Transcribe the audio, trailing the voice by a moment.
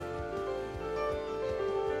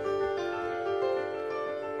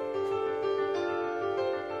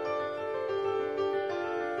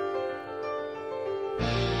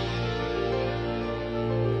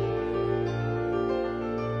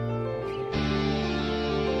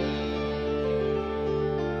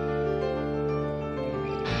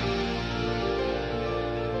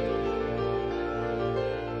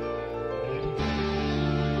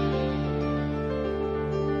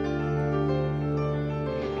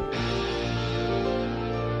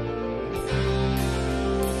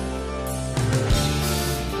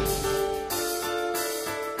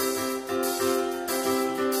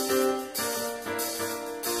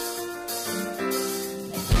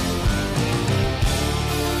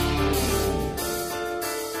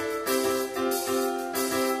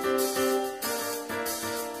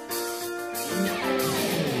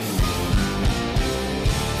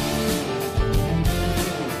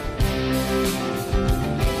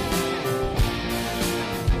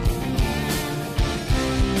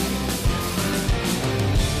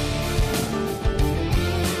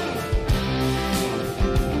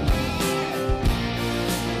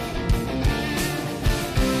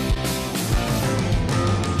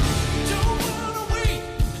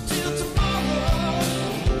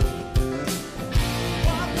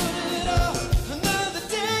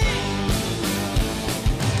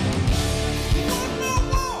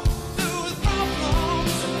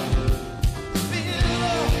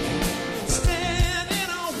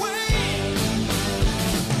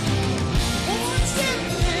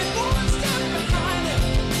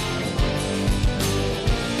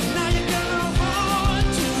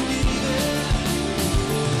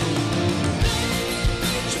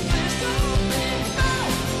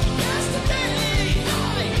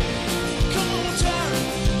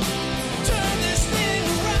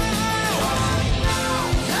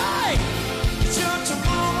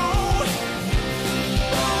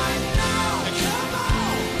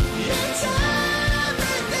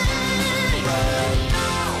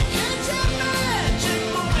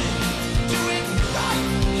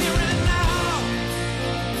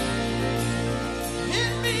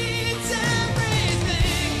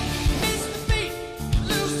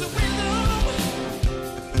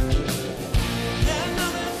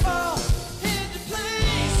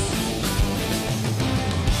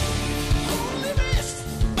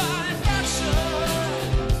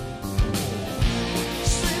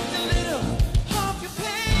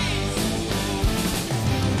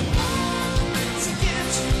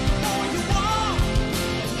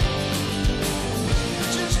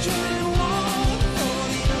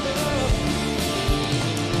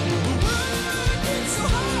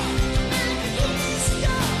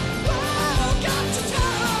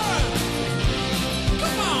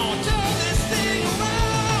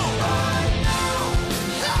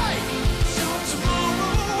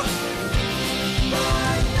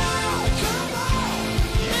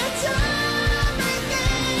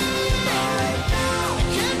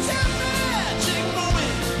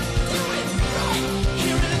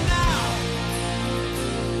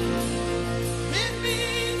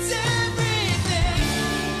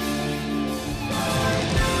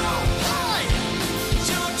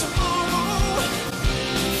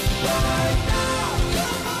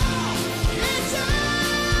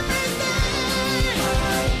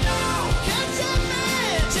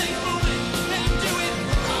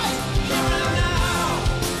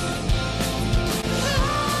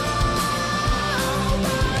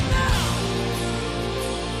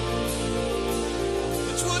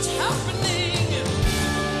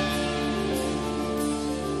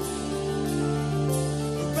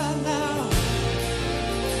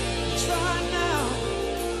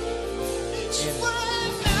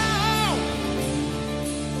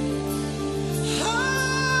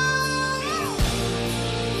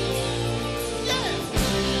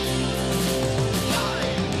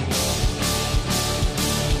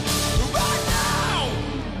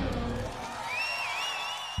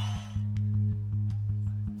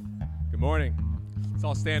Let's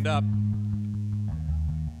all stand up.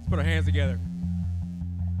 Let's put our hands together.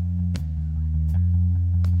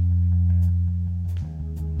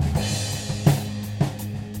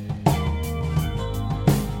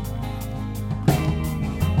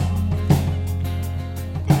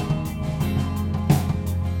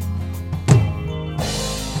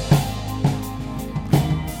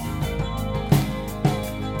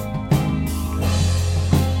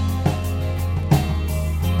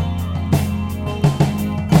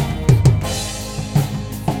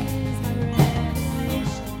 Feels my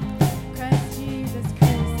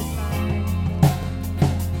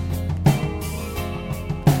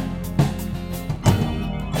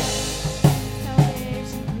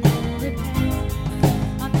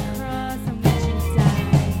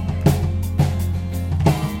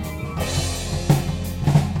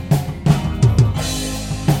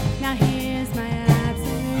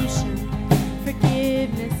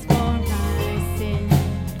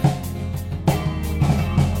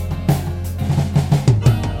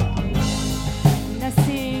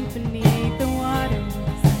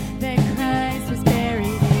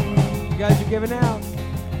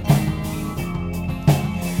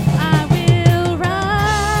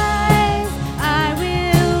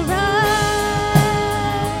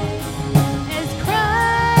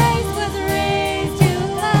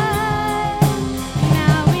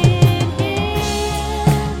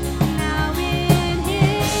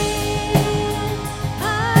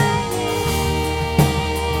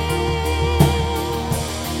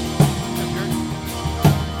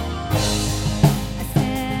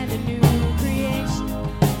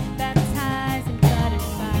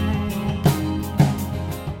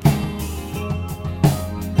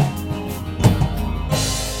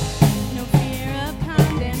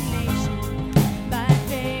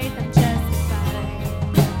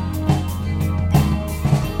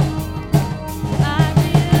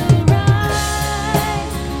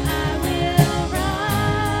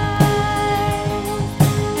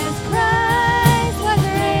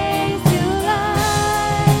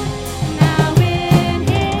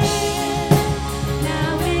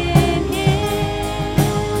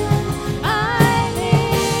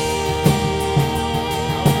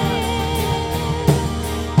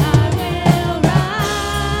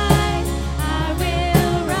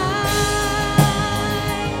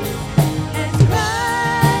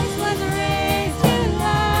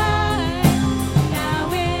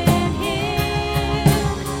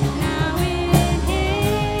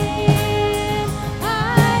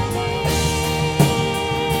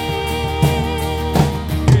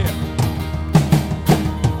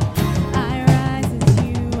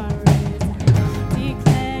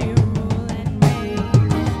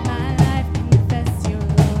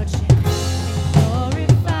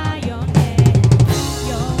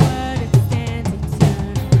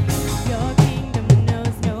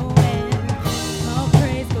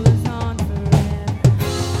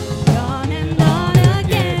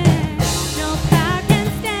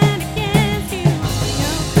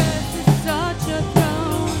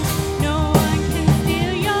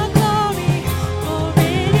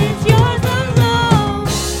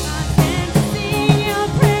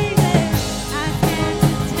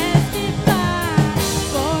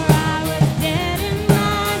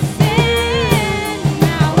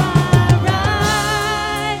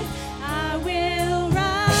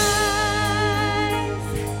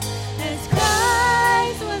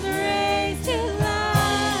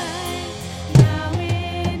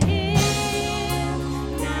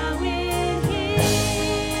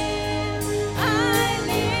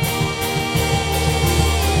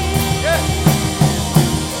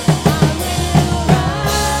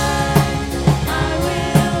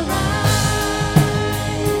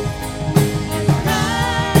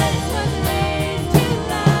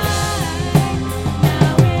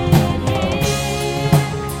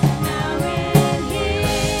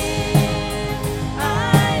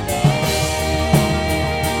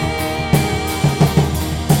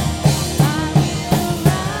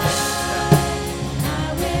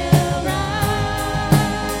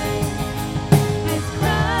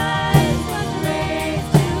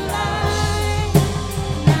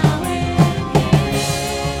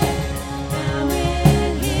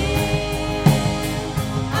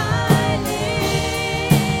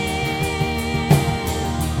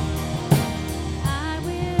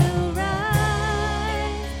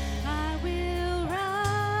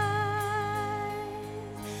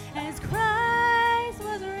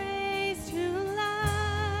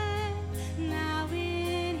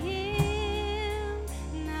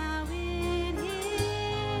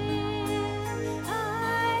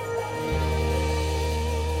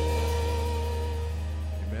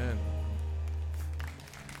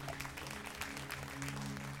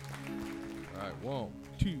 1,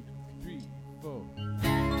 2, 3, 4.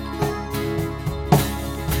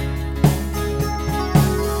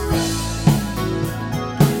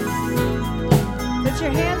 Put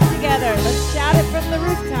your hands together. Let's shout it from the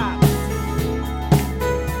rooftops.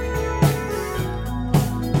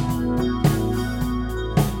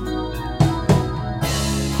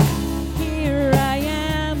 Here I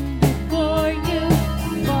am before you,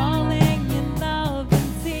 falling in love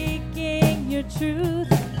and seeking your truth,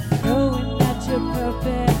 knowing that your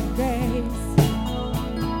perfect grace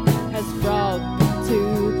has brought me to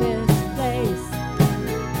this place.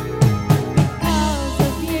 Because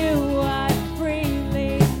of you, I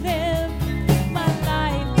freely live my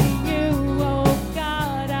life to you, oh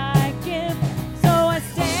God, I give. So I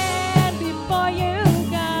stand before you,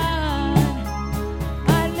 God.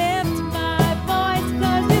 I lift my voice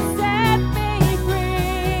 'cause you set me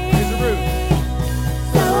free. Here's the roof.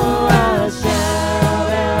 So I'll shout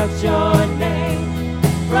out your name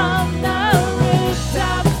from the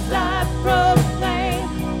rooftops. I proclaim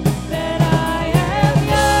that I am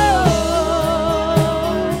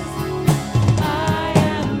yours. I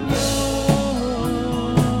am yours.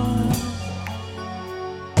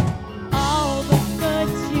 All the good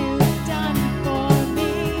you've done for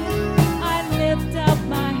me, I lift up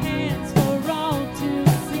my hands for all to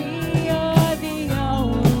see. You're the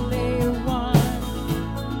only one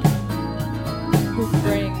who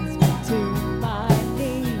brings me to my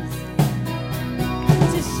knees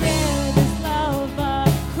to share this love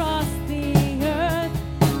across the earth.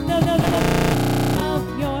 No, of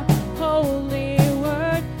your holy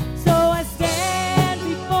word. So I stand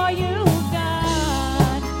before you,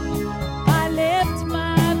 God. I lift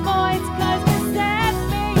my voice 'cause you set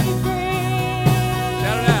me free.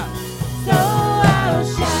 Shout it out. So I'll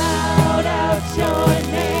shout out your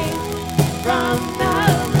name from the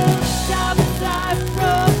rooftops. I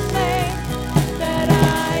proclaim that I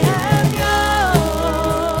am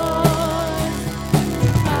yours.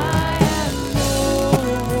 I am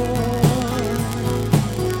yours.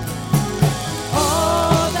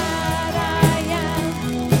 All that I am,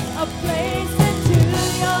 a place into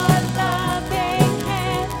your loving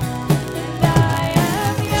hand, and I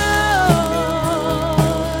am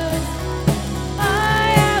yours. I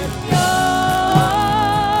am yours.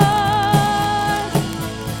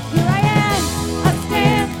 Here I am, I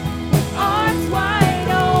stand with arms wide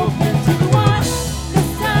open to the one, the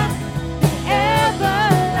Son, the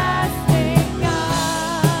everlasting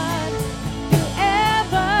God, the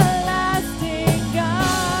everlasting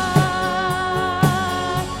God.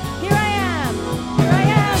 Here I am,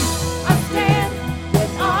 I stand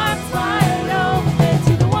with arms wide open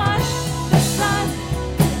to the one, the Son,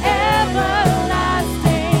 the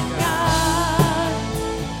everlasting God,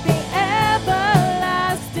 the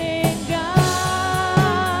everlasting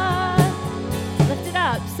God. Lift it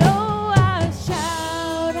up. So I'll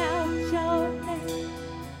shout out your name.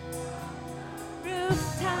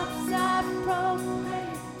 Rooftops I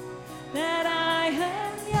proclaim that I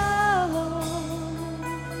am yours.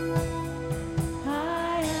 I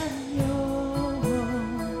am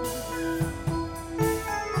yours.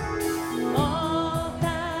 All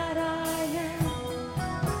that I am,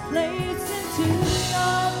 placed into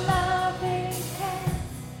your loving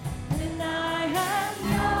hands, and I am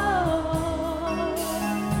yours.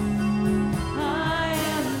 I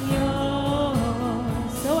am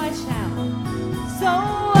yours. So I shout. So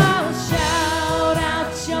I'll shout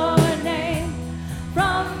out your name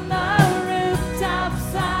from the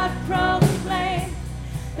rooftops. I proclaim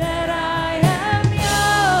that I am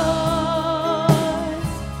yours.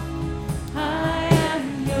 I am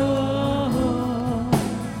yours.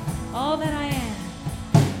 All that I am.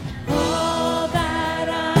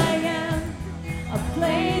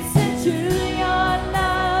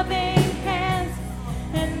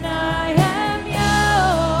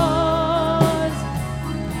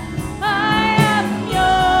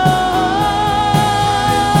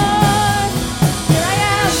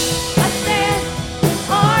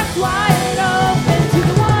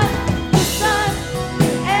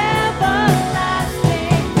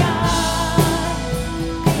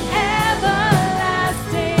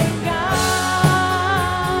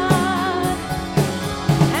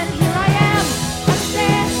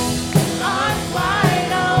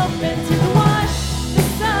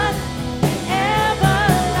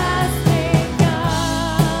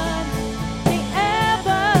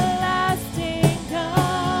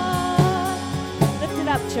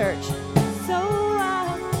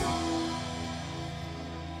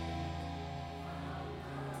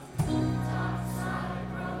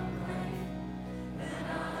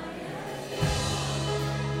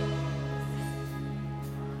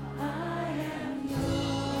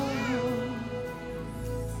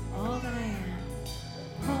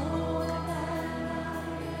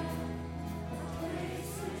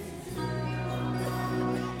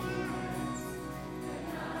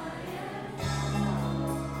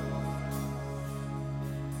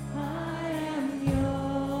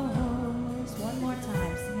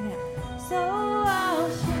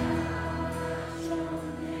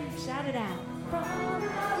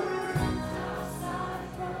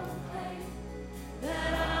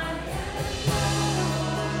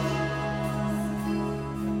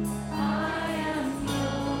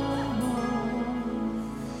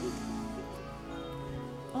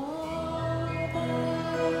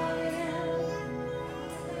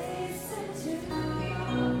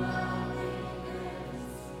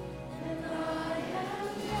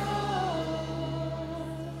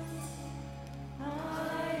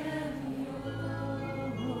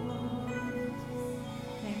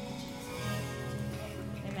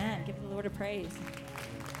 praise.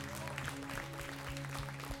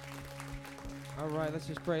 All right, let's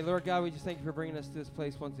just pray. Lord God, we just thank you for bringing us to this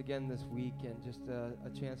place once again this week, and just a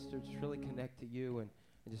chance to just really connect to you and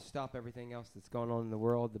just stop everything else that's going on in the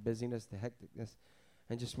world, the busyness, the hecticness,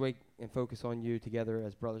 and just wait and focus on you together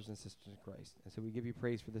as brothers and sisters in Christ. And so we give you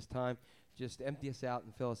praise for this time. Just empty us out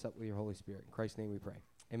and fill us up with your Holy Spirit. In Christ's name we pray.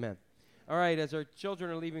 Amen. All right, as our children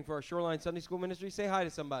are leaving for our Shoreline Sunday School ministry, say hi to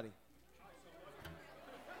somebody.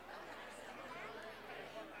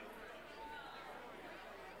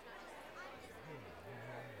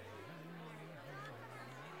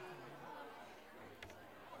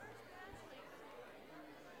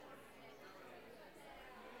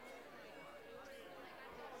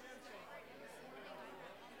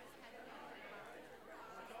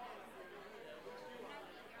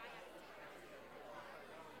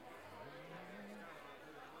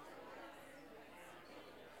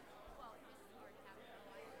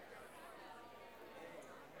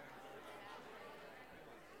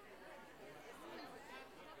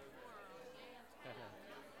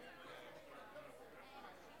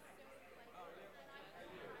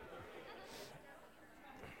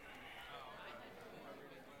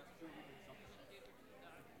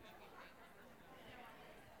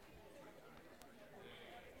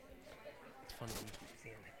 I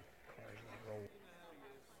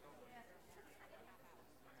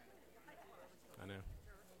know.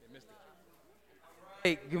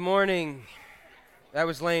 Hey, good morning. That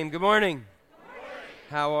was lame. Good morning.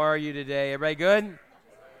 How are you today? Everybody good?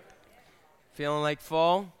 Feeling like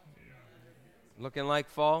fall? Looking like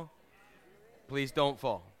fall? Please don't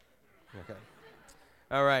fall. Okay.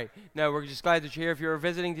 All right. No, we're just glad that you're here. If you're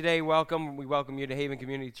visiting today, welcome. We welcome you to Haven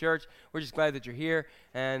Community Church. We're just glad that you're here,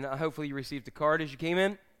 and hopefully you received a card as you came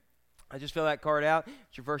in. I just fill that card out.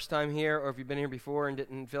 It's your first time here, or if you've been here before and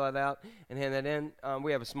didn't fill it out and hand that in,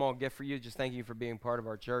 we have a small gift for you. Just thank you for being part of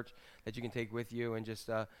our church that you can take with you and just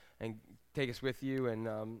and take us with you,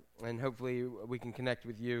 and hopefully we can connect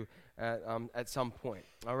with you at some point.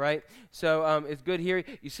 All right. So it's good here.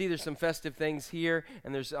 You see, there's some festive things here,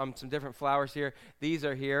 and there's some different flowers here. These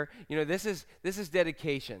are here. You know, this is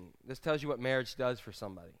dedication. This tells you what marriage does for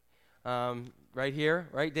somebody. Right here,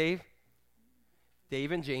 right, Dave?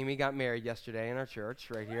 Dave and Jamie got married yesterday in our church,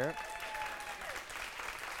 right here.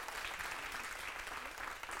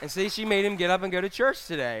 And see, she made him get up and go to church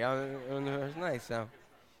today. It was nice, so.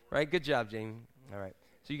 Right? Good job, Jamie. All right.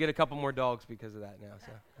 So you get a couple more dogs because of that now,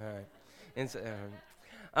 so. All right. And so,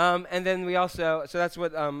 and then we also, so that's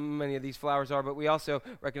what many of these flowers are, but we also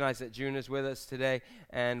recognize that June is with us today,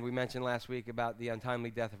 and we mentioned last week about the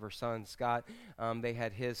untimely death of her son, Scott. They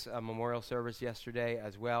had his memorial service yesterday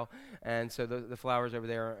as well, and so the flowers over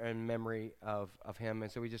there are in memory of him, and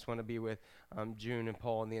so we just want to be with June and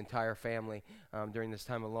Paul and the entire family during this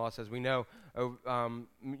time of loss. As we know,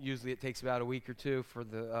 usually it takes about a week or two for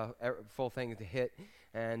the full thing to hit,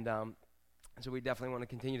 and so we definitely want to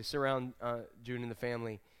continue to surround June and the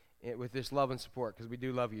family with this love and support, because we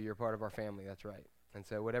do love you. You're part of our family. That's right. And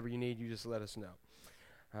so whatever you need, you just let us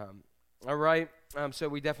know. All right. So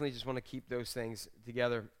we definitely just want to keep those things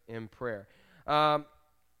together in prayer.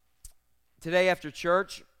 Today after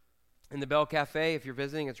church in the Bell Cafe, if you're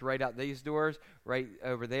visiting, it's right out these doors, right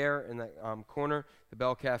over there in the corner, the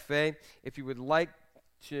Bell Cafe. If you would like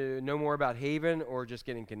to know more about Haven or just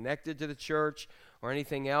getting connected to the church or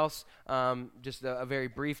anything else, just a very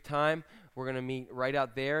brief time, we're going to meet right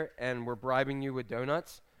out there, and we're bribing you with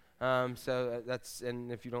donuts. So that's,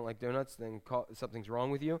 and if you don't like donuts, then something's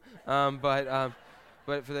wrong with you. But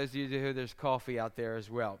for those of you who, there's coffee out there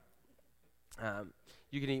as well.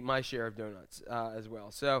 You can eat my share of donuts as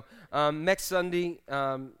well. So next Sunday,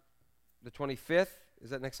 the 25th,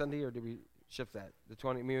 is that next Sunday, or did we shift that?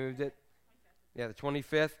 We moved it? Yeah, the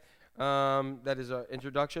 25th. That is our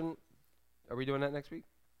introduction. Are we doing that next week?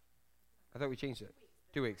 I thought we changed it.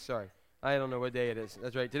 2 weeks, sorry. I don't know what day it is.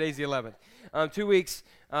 That's right. Today's the 11th. 2 weeks,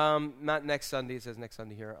 not next Sunday. It says next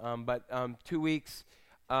Sunday here. But 2 weeks,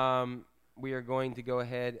 we are going to go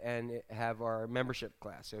ahead and have our membership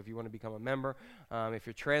class. So if you want to become a member, if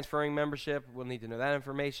you're transferring membership, we'll need to know that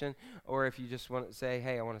information. Or if you just want to say,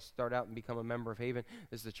 hey, I want to start out and become a member of Haven,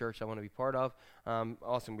 this is the church I want to be part of,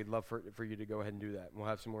 awesome. We'd love for you to go ahead and do that. We'll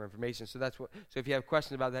have some more information. So if you have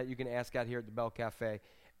questions about that, you can ask out here at the Bell Cafe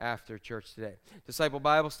after church today. Disciple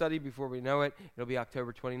Bible study, before we know it, it'll be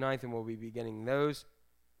October 29th, and we'll be beginning those.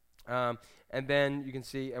 And then you can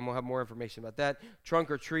see, and we'll have more information about that. Trunk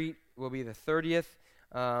or treat will be the 30th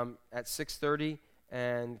at 6:30,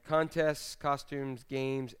 and contests, costumes,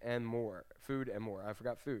 games, and more. Food and more. I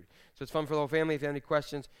forgot food. So it's fun for the whole family. If you have any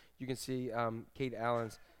questions, you can see Kate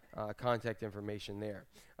Allen's contact information there.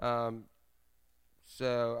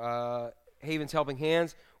 So Haven's Helping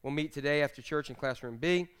Hands will meet today after church in Classroom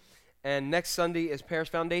B. And next Sunday is Parish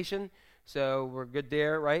Foundation. So we're good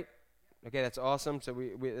there, right? Okay, that's awesome. So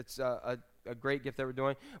it's a great gift that we're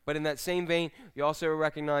doing. But in that same vein, you also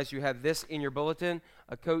recognize you have this in your bulletin,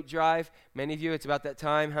 a coat drive. Many of you, it's about that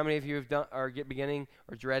time. How many of you have done are beginning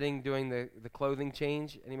or dreading doing the clothing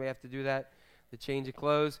change? Anybody have to do that? The change of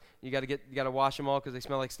clothes. You got to wash them all because they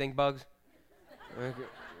smell like stink bugs. Okay.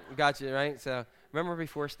 Gotcha, right? So remember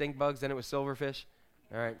before stink bugs, then it was silverfish.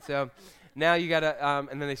 All right, so now you got to,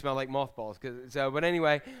 and then they smell like mothballs. But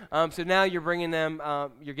anyway, so now you're bringing them,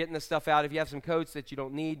 you're getting the stuff out. If you have some coats that you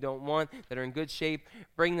don't need, don't want, that are in good shape,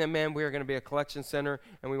 bring them in. We're going to be a collection center,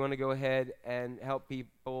 and we want to go ahead and help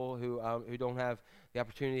people who don't have the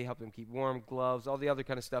opportunity, help them keep warm, gloves, all the other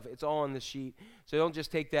kind of stuff. It's all on the sheet. So don't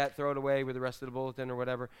just take that, throw it away with the rest of the bulletin or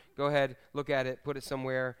whatever. Go ahead, look at it, put it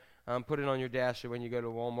somewhere. Put it on your dash, or when you go to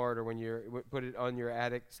Walmart, or put it on your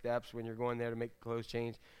attic steps when you're going there to make clothes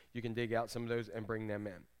change. You can dig out some of those and bring them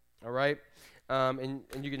in. All right, and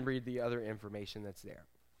you can read the other information that's there.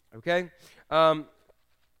 Okay,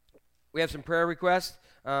 we have some prayer requests.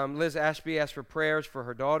 Liz Ashby asked for prayers for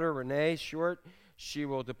her daughter Renee Short. She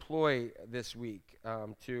will deploy this week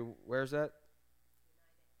to where's that?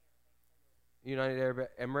 United Arab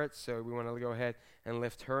Emirates. So we want to go ahead and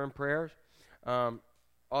lift her in prayers.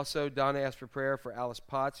 Also, Donna asked for prayer for Alice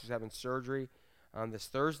Potts, who's having surgery on this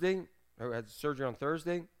Thursday, or had surgery on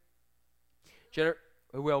Thursday. Jennifer,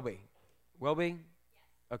 who will be? Will be? Yes.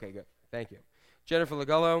 Okay, good. Thank you. Jennifer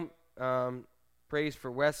Lagullo, praise for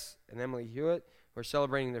Wes and Emily Hewitt, who are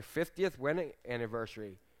celebrating their 50th wedding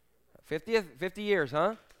anniversary. 50 years,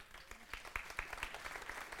 huh?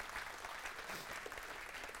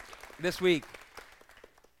 This week.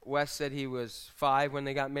 Wes said he was 5 when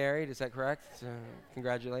they got married. Is that correct? So,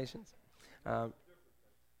 congratulations.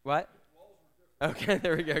 What? Okay,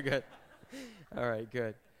 there we go. Good. All right,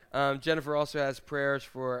 good. Jennifer also has prayers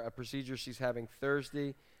for a procedure she's having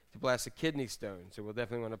Thursday to blast a kidney stone. So we'll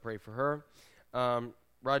definitely want to pray for her.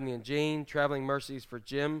 Rodney and Jane, traveling mercies for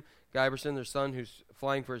Jim Giberson, their son, who's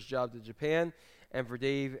flying for his job to Japan, and for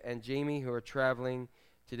Dave and Jamie, who are traveling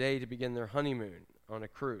today to begin their honeymoon on a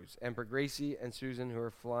cruise, and for Gracie and Susan, who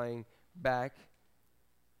are flying back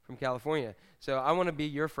from California. So I want to be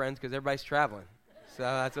your friends because everybody's traveling. So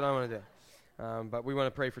that's what I want to do. But we want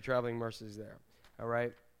to pray for traveling mercies there. All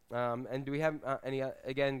right? And do we have any,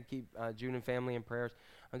 again, keep June and family in prayers.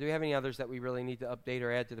 Do we have any others that we really need to update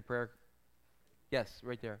or add to the prayer? Yes,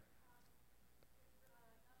 right there.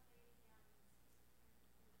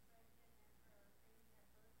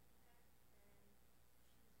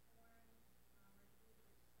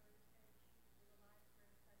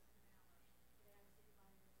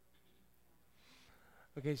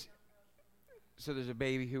 Okay, so there's a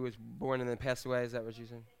baby who was born and then passed away. Is that what you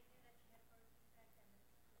said?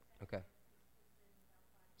 Okay.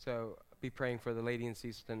 So be praying for the lady in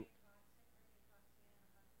Cecilton.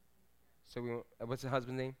 So what's the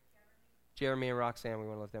husband's name? Jeremy and Roxanne. We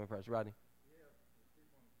want to lift them in prayers. Rodney.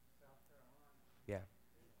 Yeah,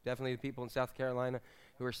 definitely the people in South Carolina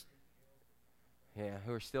who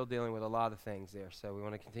are still dealing with a lot of things there. So we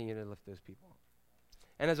want to continue to lift those people up.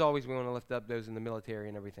 And as always, we want to lift up those in the military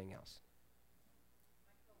and everything else.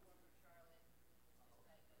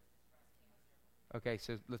 Okay,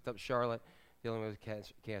 so lift up Charlotte, dealing with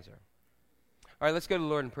cancer. All right, let's go to the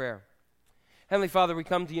Lord in prayer. Heavenly Father, we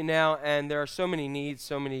come to you now, and there are so many needs,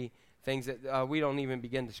 so many things that we don't even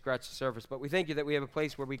begin to scratch the surface. But we thank you that we have a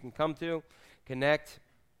place where we can come to, connect,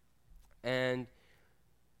 and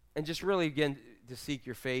just really begin to seek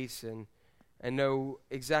your face and know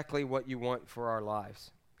exactly what you want for our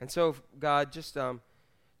lives. And so, God, just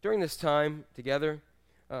during this time together,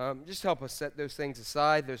 just help us set those things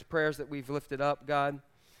aside, those prayers that we've lifted up, God.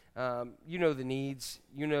 You know the needs.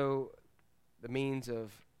 You know the means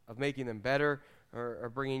of making them better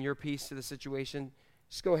or bringing your peace to the situation.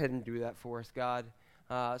 Just go ahead and do that for us, God.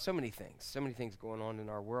 So many things going on in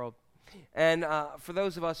our world. And for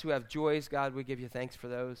those of us who have joys, God, we give you thanks for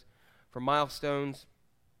those, for milestones,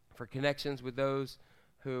 for connections with those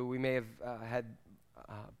who we may have had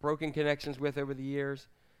broken connections with over the years.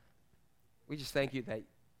 We just thank you that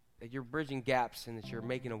you're bridging gaps and that you're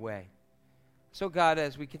making a way. So, God,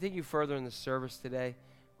 as we continue further in the service today,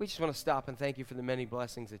 we just want to stop and thank you for the many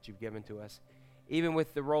blessings that you've given to us. Even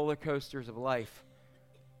with the roller coasters of life,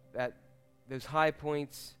 that those high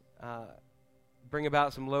points bring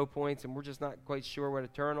about some low points, and we're just not quite sure where to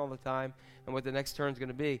turn all the time and what the next turn is going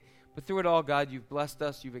to be. But through it all, God, you've blessed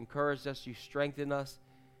us, you've encouraged us, you've strengthened us,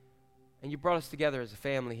 and you brought us together as a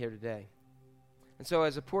family here today. And so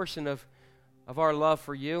as a portion of our love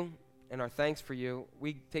for you and our thanks for you,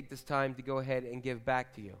 we take this time to go ahead and give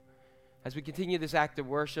back to you. As we continue this act of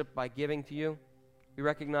worship by giving to you, we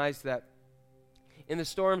recognize that in the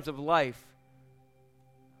storms of life,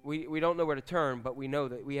 we don't know where to turn, but we know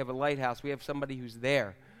that we have a lighthouse. We have somebody who's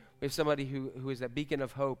there. We have somebody who is a beacon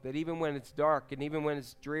of hope, that even when it's dark and even when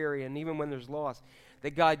it's dreary and even when there's loss,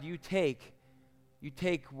 that God, you take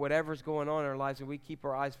whatever's going on in our lives and we keep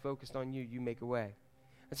our eyes focused on you. You make a way.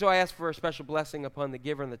 And so I ask for a special blessing upon the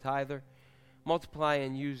giver and the tither. Multiply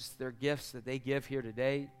and use their gifts that they give here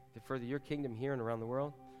today to further your kingdom here and around the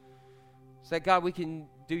world. So that, God, we can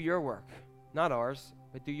do your work, not ours,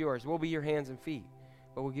 but do yours. We'll be your hands and feet,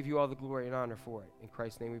 but we'll give you all the glory and honor for it. In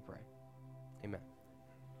Christ's name we pray. Amen.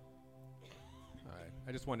 All right.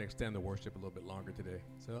 I just want to extend the worship a little bit longer today.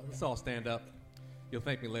 So let's all stand up. You'll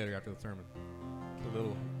thank me later after the sermon.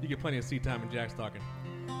 You get plenty of seat time and Jack's talking.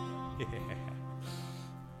 Yeah.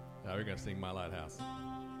 Now we're going to sing My Lighthouse.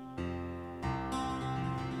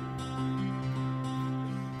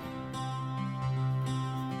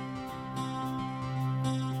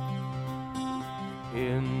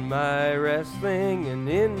 In my wrestling and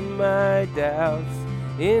in my doubts,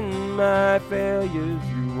 in my failures,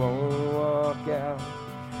 you won't walk out.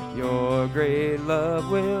 Your great love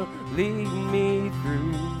will lead me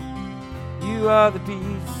through. You are the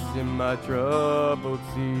peace in my troubled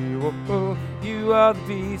sea. Oh, you are the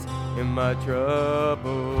peace in my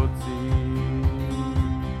troubled sea.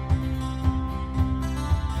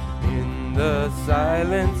 In the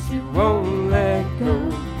silence, you won't let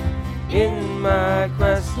go. In my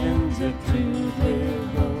questions, the truth will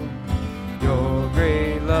go. Your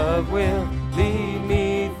great love will lead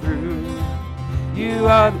me through. You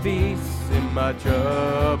are the peace in my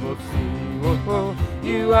troubled sea. Oh,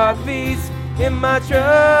 you are the peace in my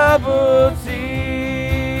troubled sea.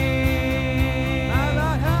 My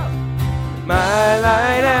lighthouse, my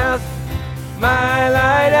lighthouse, my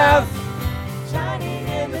lighthouse, shining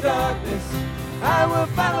in the darkness, I will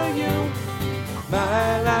follow you.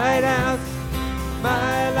 My lighthouse,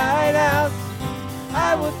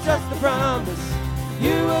 I will trust the promise.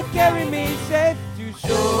 You will carry me safe to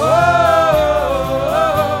shore,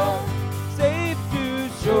 safe to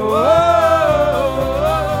shore,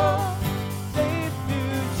 safe to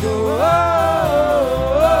shore,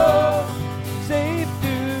 safe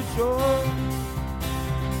to shore.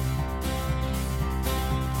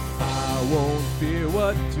 I won't fear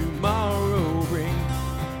what tomorrow brings.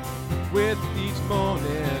 With each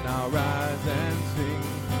morning I'll rise and sing.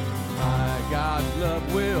 My God's love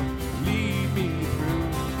will lead me through.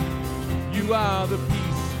 You are the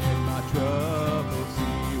peace in my troubled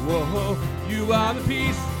sea. Whoa, you are the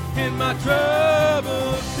peace in my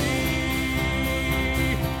troubled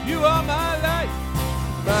sea. You are my light,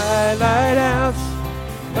 my lighthouse,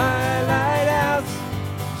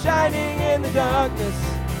 shining in the darkness,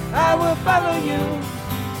 I will follow you.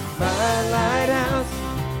 My lighthouse,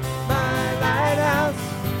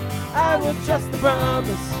 I will trust the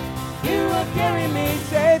promise. You will carry me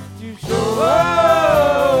safe to shore,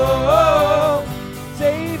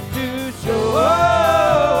 safe to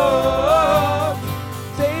shore,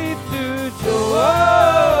 safe to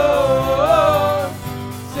shore,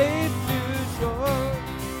 safe to shore.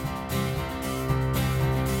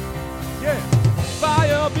 yeah.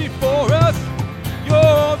 Fire before us,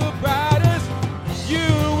 you're the brightest. You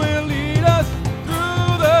will lead us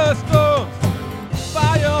through the storms.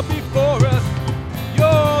 Fire before us,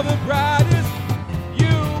 you're the brightest.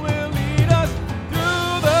 You will lead us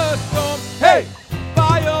through the storms. Hey!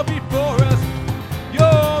 Fire before us,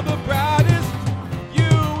 you're the brightest.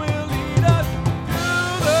 You will lead us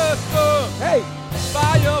through the storms. Hey!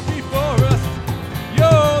 Fire before us,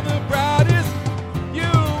 you're the brightest.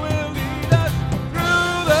 You will lead us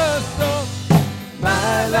through the storms.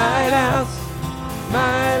 My lighthouse,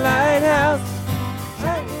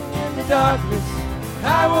 shining in the darkness,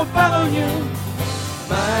 I will follow you.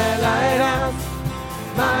 My lighthouse,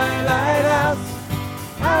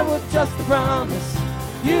 I will trust the promise.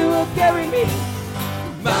 You will carry me.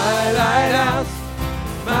 My lighthouse,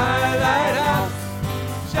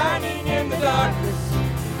 shining in the darkness,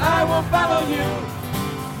 I will follow you.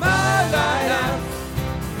 My lighthouse,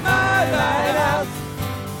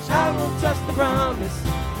 I will trust the promise.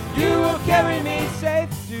 You will carry me safe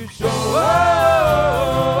to shore,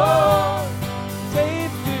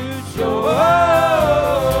 safe to shore,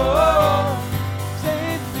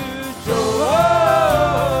 safe to shore,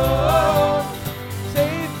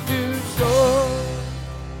 safe to shore.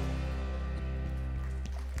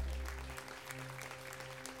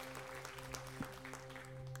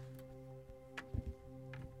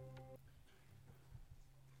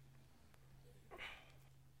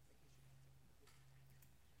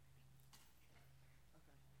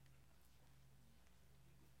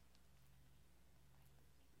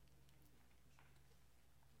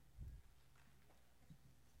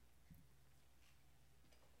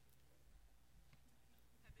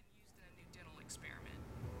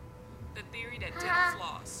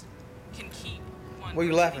 What are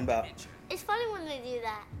you laughing about? It's funny when they do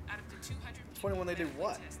that. It's funny when they do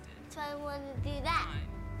what? It's funny when they do that.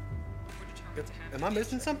 Am I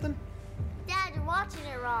missing something? Dad, you're watching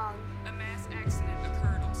it wrong. A mass accident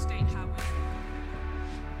occurred on State Highway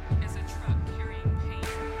as a truck carrying paint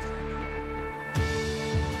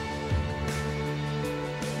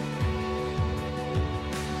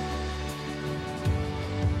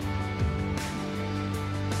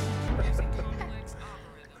using complex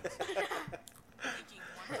algorithms, making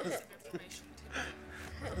one piece of information to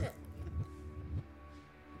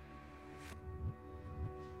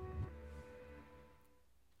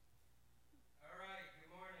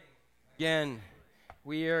Again,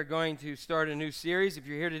 we are going to start a new series. If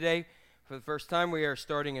you're here today for the first time, we are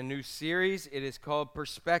starting a new series. It is called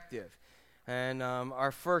Perspective. And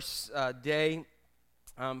our first day,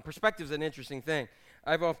 perspective is an interesting thing.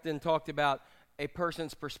 I've often talked about a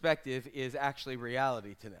person's perspective is actually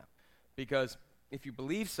reality to them. Because if you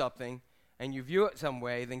believe something and you view it some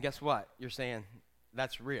way, then guess what? You're saying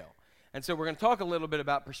that's real. And so we're going to talk a little bit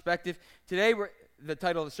about perspective. Today, the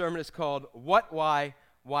title of the sermon is called What, Why,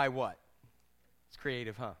 What? It's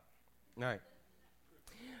creative, huh? All right.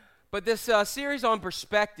 But this series on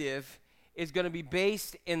perspective is going to be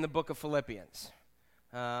based in the book of Philippians.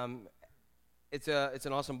 It's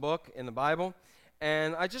an awesome book in the Bible.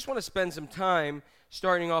 And I just want to spend some time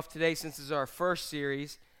starting off today, since this is our first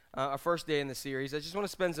series, our first day in the series. I just want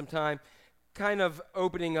to spend some time kind of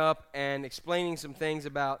opening up and explaining some things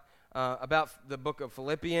about the book of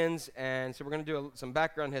Philippians. And so we're going to do some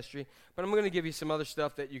background history. But I'm going to give you some other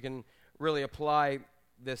stuff that you can really apply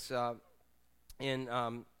this in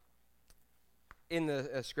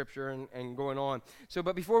the scripture and going on. So,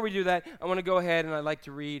 but before we do that, I want to go ahead and I'd like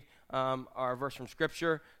to read our verse from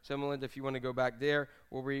scripture. So, Melinda, if you want to go back there,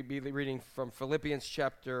 we'll be reading from Philippians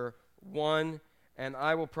chapter 1, and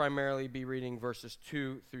I will primarily be reading verses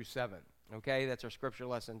 2 through 7. Okay, that's our scripture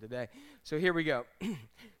lesson today. So here we go.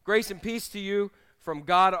 Grace and peace to you from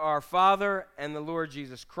God our Father and the Lord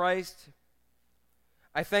Jesus Christ.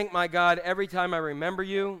 I thank my God every time I remember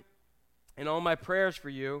you. In all my prayers for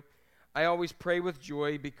you, I always pray with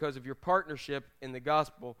joy because of your partnership in the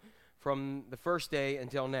gospel from the first day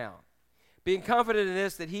until now. Being confident in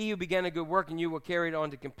this, that he who began a good work in you will carry it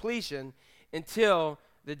on to completion until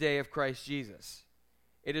the day of Christ Jesus.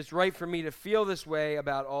 It is right for me to feel this way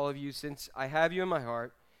about all of you, since I have you in my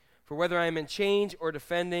heart. For whether I am in chains or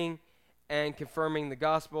defending and confirming the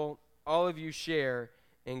gospel, all of you share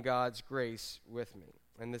in God's grace with me.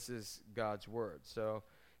 And this is God's word. So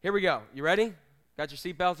here we go. You ready? Got your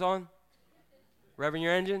seatbelts on? Revving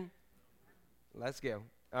your engine? Let's go.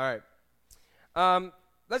 All right.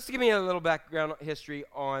 Let's give me a little background history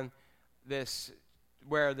on this,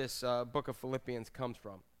 where this book of Philippians comes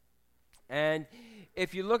from. And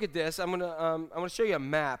if you look at this, I'm gonna show you a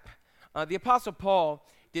map. The Apostle Paul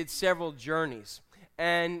did several journeys,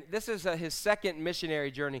 and this is his second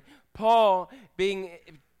missionary journey. Paul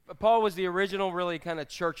was the original really kind of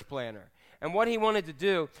church planner. And what he wanted to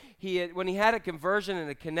do, when he had a conversion and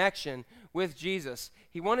a connection with Jesus,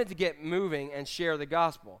 he wanted to get moving and share the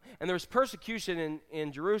gospel. And there was persecution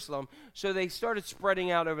in Jerusalem, so they started spreading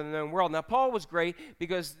out over the known world. Now, Paul was great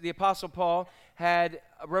because the Apostle Paul had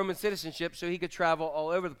a Roman citizenship, so he could travel all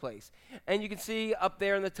over the place. And you can see up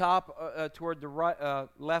there in the top, toward the right,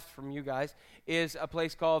 left from you guys, is a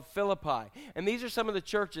place called Philippi. And these are some of the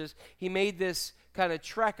churches. He made this kind of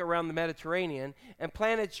trek around the Mediterranean and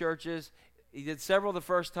planted churches. He did several the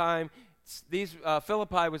first time.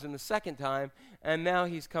 Philippi was in the second time, and now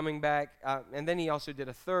he's coming back. And then he also did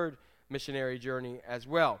a third missionary journey as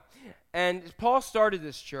well. And Paul started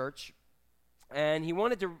this church, and he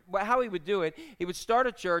wanted to, how he would do it, he would start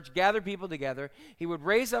a church, gather people together. He would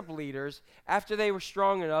raise up leaders. After they were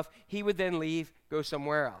strong enough, he would then leave, go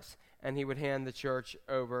somewhere else, and he would hand the church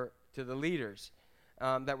over to the leaders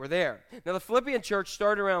that were there. Now, the Philippian church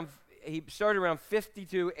started around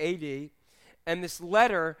 52 A.D., and this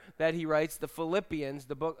letter that he writes, the Philippians,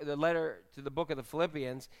 the letter to the book of the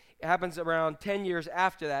Philippians, it happens around 10 years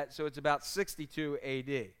after that, so it's about 62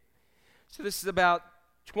 A.D. So this is about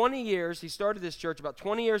 20 years. He started this church about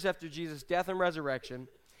 20 years after Jesus' death and resurrection,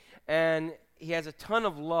 and he has a ton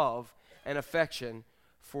of love and affection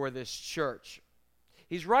for this church.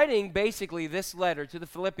 He's writing basically this letter to the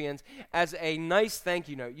Philippians as a nice thank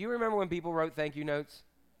you note. You remember when people wrote thank you notes?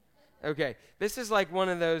 Okay, this is like one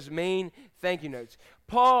of those main thank you notes.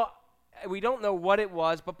 Paul, we don't know what it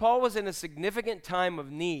was, but Paul was in a significant time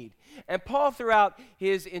of need. And Paul, throughout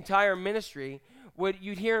his entire ministry,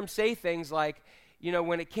 you'd hear him say things like,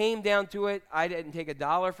 when it came down to it, I didn't take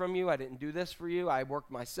 $1 from you. I didn't do this for you. I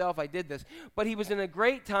worked myself. I did this. But he was in a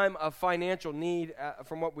great time of financial need,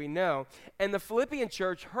 from what we know. And the Philippian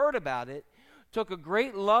church heard about it, took a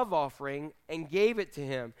great love offering, and gave it to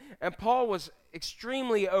him. And Paul was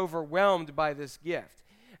extremely overwhelmed by this gift.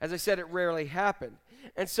 As I said, it rarely happened.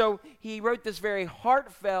 And so he wrote this very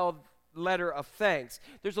heartfelt letter of thanks.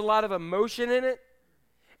 There's a lot of emotion in it.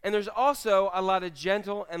 And there's also a lot of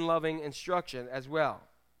gentle and loving instruction as well.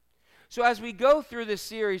 So as we go through this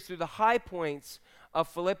series, through the high points of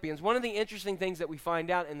Philippians, one of the interesting things that we find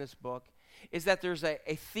out in this book is that there's a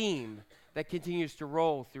theme that continues to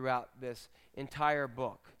roll throughout this entire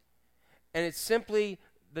book. And it's simply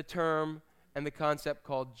the term and the concept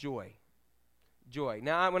called joy. Joy.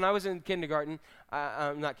 Now, when I was in kindergarten,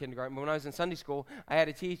 not kindergarten, but when I was in Sunday school, I had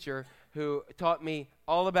a teacher who taught me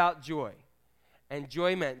all about joy. And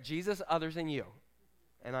joy meant Jesus, others, and you.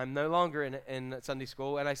 And I'm no longer in Sunday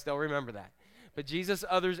school, and I still remember that. But Jesus,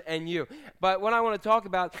 others, and you. But what I want to talk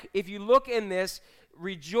about, if you look in this,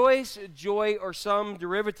 rejoice, joy, or some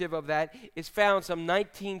derivative of that is found some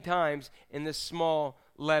 19 times in this small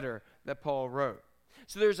letter that Paul wrote.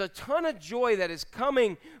 So there's a ton of joy that is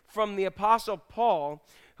coming from the Apostle Paul,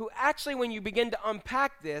 who actually, when you begin to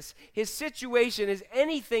unpack this, his situation is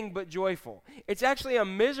anything but joyful. It's actually a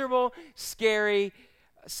miserable, scary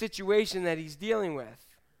situation that he's dealing with.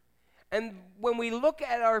 And when we look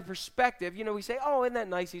at our perspective, we say, oh, isn't that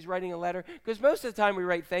nice, he's writing a letter? Because most of the time we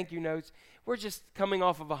write thank you notes, we're just coming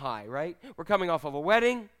off of a high, right? We're coming off of a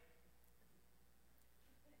wedding,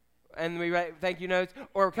 and we write thank you notes,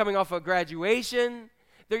 or we're coming off of graduation.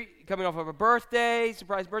 They're coming off of a birthday,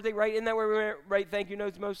 surprise birthday, right? Isn't that where we write thank you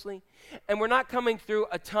notes mostly? And we're not coming through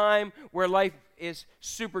a time where life is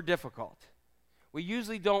super difficult. We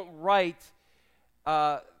usually don't write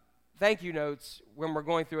thank you notes when we're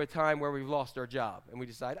going through a time where we've lost our job and we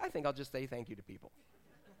decide, I think I'll just say thank you to people.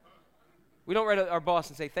 We don't write our boss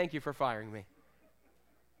and say thank you for firing me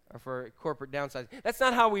or for corporate downsizing. That's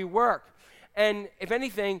not how we work. And if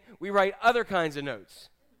anything, we write other kinds of notes.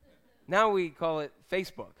 Now we call it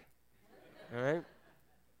Facebook, all right?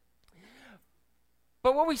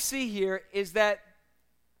 But what we see here is that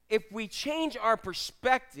if we change our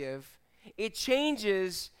perspective, it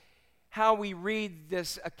changes how we read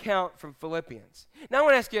this account from Philippians. Now I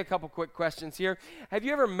want to ask you a couple quick questions here. Have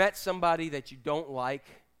you ever met somebody that you don't like?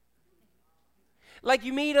 Like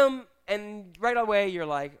you meet them and right away you're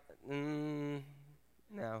like, no,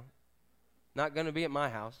 not going to be at my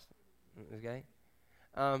house, okay?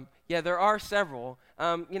 Yeah, there are several.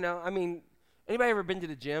 Anybody ever been to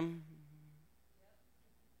the gym?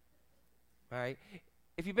 All right.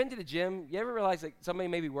 If you've been to the gym, you ever realize that somebody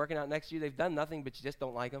may be working out next to you, they've done nothing, but you just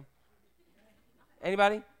don't like them?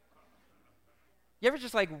 Anybody? You ever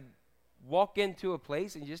just walk into a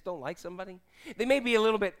place and you just don't like somebody? They may be a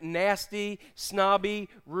little bit nasty, snobby,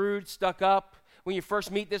 rude, stuck up when you first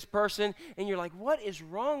meet this person, and you're like, what is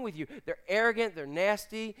wrong with you? They're arrogant, they're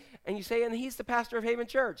nasty, and you say, and he's the pastor of Haven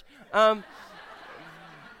Church. But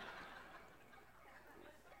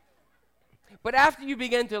after you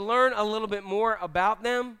begin to learn a little bit more about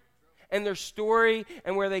them and their story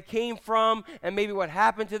and where they came from and maybe what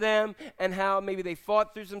happened to them and how maybe they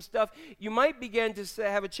fought through some stuff, you might begin to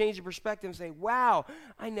have a change of perspective and say, wow,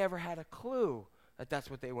 I never had a clue that that's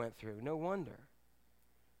what they went through. No wonder.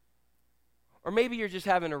 Or maybe you're just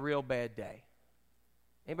having a real bad day.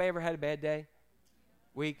 Anybody ever had a bad day?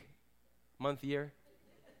 Week? Month? Year?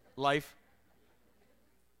 Life?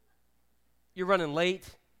 You're running late.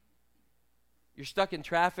 You're stuck in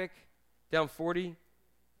traffic down 40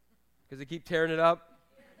 because they keep tearing it up.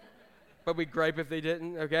 But we gripe if they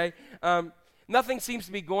didn't, okay? Nothing seems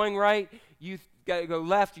to be going right. You got to go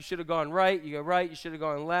left. You should have gone right. You go right. You should have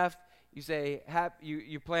gone left. You say,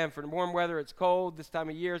 you plan for warm weather, it's cold, this time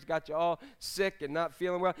of year it's got you all sick and not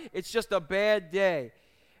feeling well. It's just a bad day.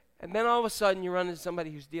 And then all of a sudden you run into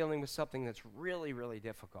somebody who's dealing with something that's really, really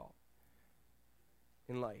difficult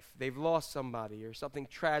in life. They've lost somebody or something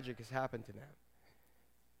tragic has happened to them.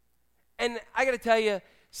 And I got to tell you,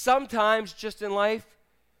 sometimes just in life,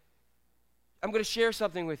 I'm going to share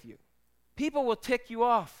something with you. People will tick you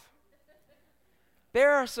off.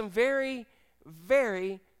 There are some very,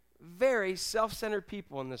 very, very self-centered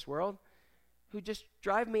people in this world who just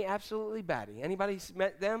drive me absolutely batty. Anybody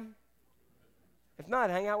met them? If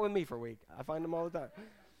not, hang out with me for a week. I find them all the time.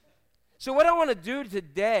 So what I want to do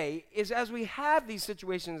today is as we have these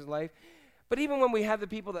situations in life, but even when we have the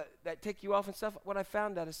people that tick you off and stuff, what I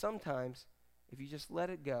found out is sometimes if you just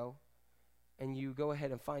let it go and you go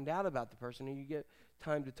ahead and find out about the person and you get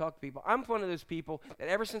time to talk to people. I'm one of those people that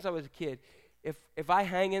ever since I was a kid, if I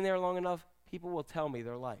hang in there long enough, people will tell me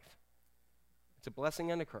their life. It's a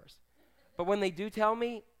blessing and a curse. But when they do tell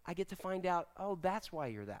me, I get to find out, oh, that's why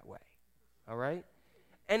you're that way. All right?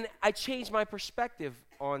 And I change my perspective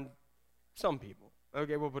on some people.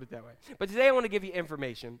 Okay, we'll put it that way. But today I want to give you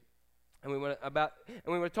information, and we want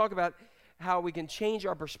to talk about how we can change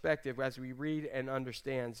our perspective as we read and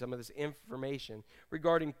understand some of this information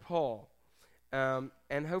regarding Paul.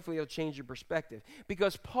 And hopefully it'll change your perspective.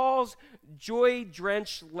 Because Paul's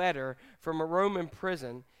joy-drenched letter from a Roman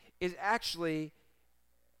prison is actually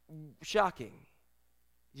shocking.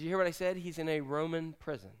 Did you hear what I said? He's in a Roman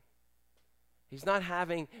prison. He's not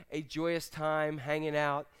having a joyous time hanging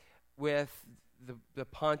out with the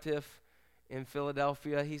pontiff in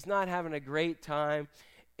Philadelphia. He's not having a great time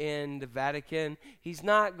in the Vatican. He's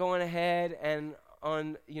not going ahead and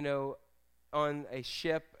on a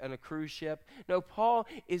ship, and a cruise ship. No, Paul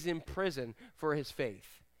is in prison for his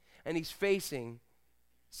faith, and he's facing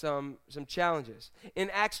some challenges. In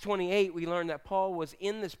Acts 28, we learn that Paul was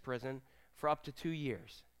in this prison for up to 2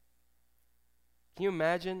 years. Can you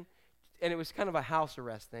imagine? And it was kind of a house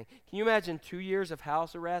arrest thing. Can you imagine 2 years of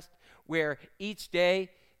house arrest where each day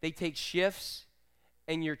they take shifts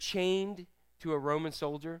and you're chained to a Roman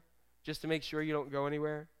soldier just to make sure you don't go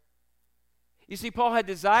anywhere? You see, Paul had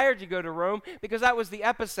desired to go to Rome because that was the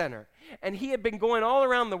epicenter. And he had been going all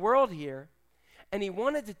around the world here, and he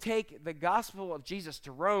wanted to take the gospel of Jesus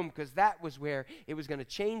to Rome because that was where it was going to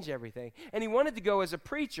change everything. And he wanted to go as a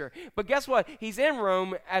preacher. But guess what? He's in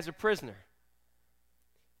Rome as a prisoner.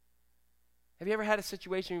 Have you ever had a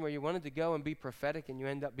situation where you wanted to go and be prophetic and you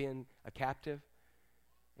end up being a captive?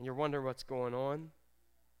 And you're wondering what's going on?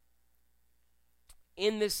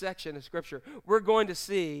 In this section of Scripture, we're going to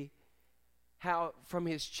see how from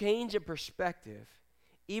his change of perspective,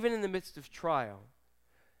 even in the midst of trial,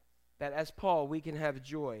 that as Paul, we can have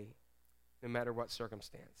joy no matter what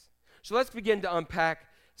circumstance. So let's begin to unpack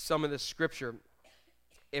some of the Scripture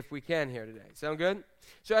if we can here today. Sound good?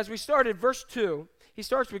 So as we started, verse 2, he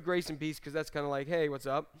starts with grace and peace because that's kind of like, hey, what's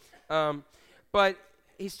up? But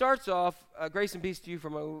he starts off, grace and peace to you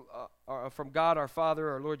from God our Father,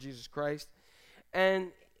 our Lord Jesus Christ.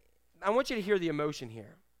 And I want you to hear the emotion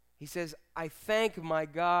here. He says, I thank my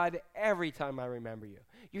God every time I remember you.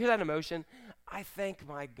 You hear that emotion? I thank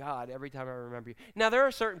my God every time I remember you. Now, there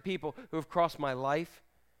are certain people who have crossed my life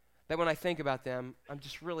that when I think about them, I'm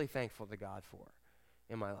just really thankful to God for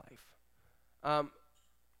in my life.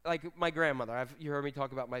 Like my grandmother. You heard me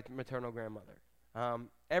talk about my maternal grandmother.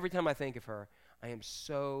 Every time I think of her, I am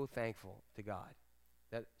so thankful to God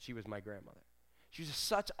that she was my grandmother. She was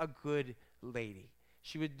such a good lady.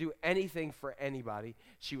 She would do anything for anybody.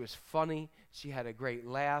 She was funny. She had a great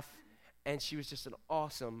laugh. And she was just an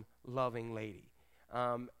awesome, loving lady.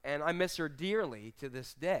 And I miss her dearly to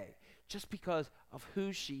this day just because of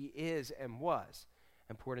who she is and was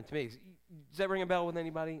important to me. Does that ring a bell with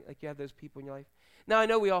anybody? Like you have those people in your life? Now, I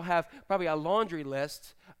know we all have probably a laundry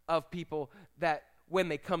list of people that when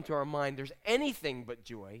they come to our mind, there's anything but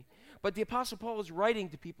joy. But the Apostle Paul is writing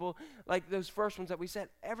to people like those first ones that we said,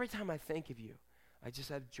 every time I think of you, I just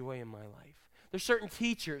have joy in my life. There's certain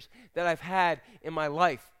teachers that I've had in my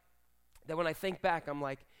life that when I think back, I'm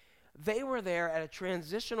like, they were there at a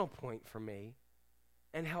transitional point for me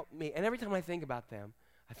and helped me. And every time I think about them,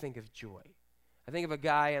 I think of joy. I think of a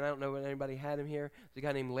guy, and I don't know if anybody had him here, there's a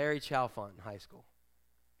guy named Larry Chalfant in high school.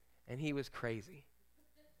 And he was crazy.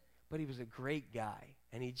 But he was a great guy.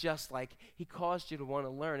 And he caused you to want to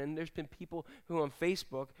learn. And there's been people who on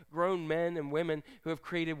Facebook, grown men and women, who have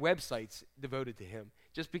created websites devoted to him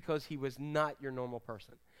just because he was not your normal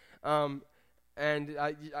person.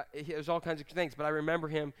 There's all kinds of things. But I remember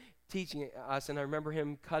him teaching us, and I remember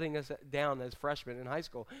him cutting us down as freshmen in high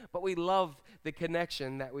school. But we loved the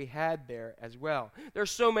connection that we had there as well.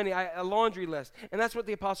 There's so many, a laundry list. And that's what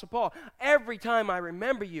the Apostle Paul, every time I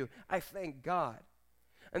remember you, I thank God.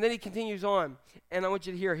 And then he continues on, and I want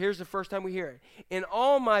you to hear, here's the first time we hear it. In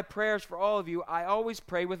all my prayers for all of you, I always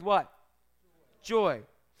pray with what? Joy.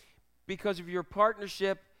 Because of your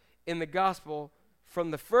partnership in the gospel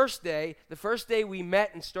from the first day we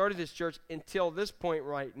met and started this church until this point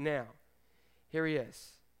right now. Here he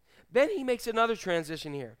is. Then he makes another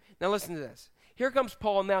transition here. Now listen to this. Here comes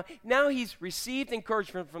Paul now he's received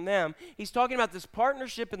encouragement from them. He's talking about this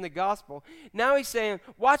partnership in the gospel. Now he's saying,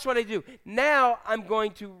 watch what I do. Now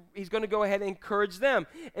he's going to go ahead and encourage them.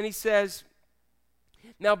 And he says,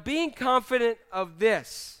 now being confident of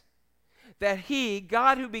this, that he,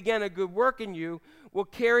 God who began a good work in you, will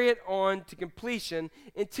carry it on to completion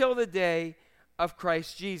until the day of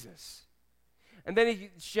Christ Jesus. And then he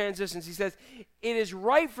transitions. He says, it is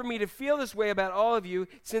right for me to feel this way about all of you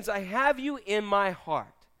since I have you in my heart.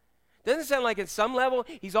 Doesn't it sound like at some level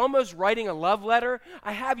he's almost writing a love letter?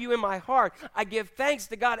 I have you in my heart. I give thanks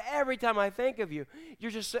to God every time I think of you.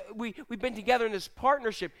 You're just we've been together in this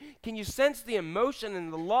partnership. Can you sense the emotion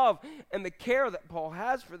and the love and the care that Paul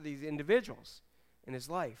has for these individuals in his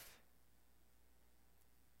life?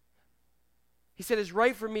 He said it's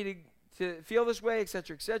right for me to feel this way,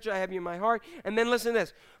 etc., etc. I have you in my heart. And then listen to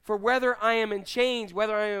this. For whether I am in chains,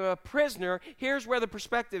 whether I am a prisoner, here's where the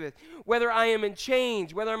perspective is. Whether I am in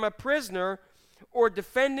chains, whether I'm a prisoner or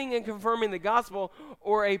defending and confirming the gospel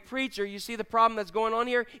or a preacher, you see the problem that's going on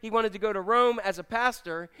here? He wanted to go to Rome as a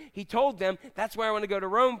pastor. He told them, that's where I want to go to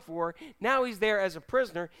Rome for. Now he's there as a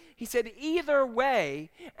prisoner. He said, either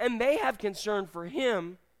way, and they have concern for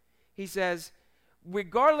him, he says,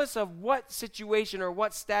 regardless of what situation or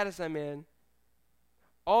what status I'm in,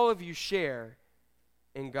 all of you share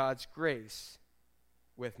in God's grace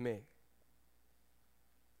with me.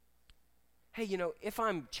 Hey, if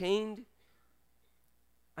I'm chained,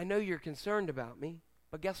 I know you're concerned about me,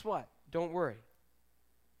 but guess what? Don't worry.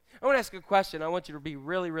 I want to ask a question. I want you to be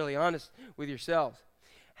really, really honest with yourselves.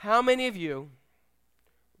 How many of you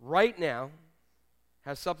right now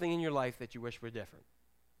have something in your life that you wish were different?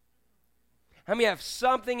 How many have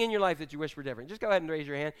something in your life that you wish were different? Just go ahead and raise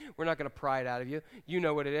your hand. We're not going to pry it out of you. You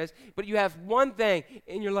know what it is. But you have one thing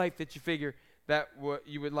in your life that you figure that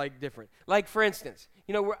you would like different. Like, for instance,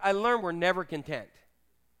 I learned we're never content.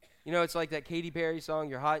 It's like that Katy Perry song,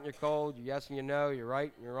 you're hot and you're cold, you're yes and you're no, you're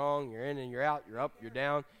right and you're wrong, you're in and you're out, you're up, you're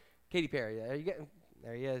down. Katy Perry,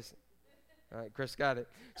 there he is. All right, Chris got it.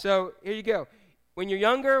 So here you go. When you're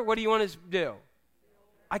younger, what do you want to do?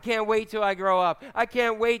 I can't wait till I grow up. I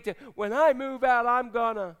can't wait to, when I move out, I'm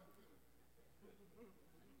gonna.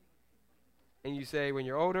 And you say, when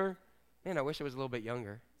you're older, man, I wish I was a little bit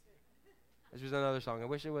younger. This was another song. I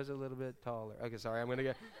wish it was a little bit taller. Okay, sorry, I'm gonna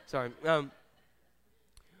get, sorry.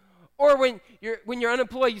 Or when you're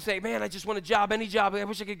unemployed, you say, man, I just want a job, any job. I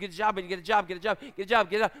wish I could get a job, and you get a job, get a job, get a job,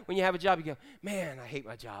 get a job. When you have a job, you go, man, I hate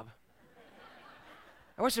my job.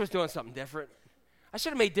 I wish I was doing something different. I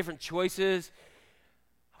should have made different choices.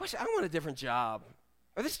 I want a different job.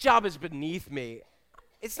 Or this job is beneath me.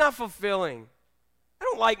 It's not fulfilling. I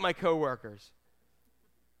don't like my coworkers.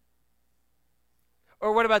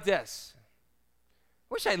 Or what about this?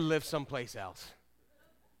 Wish I lived someplace else.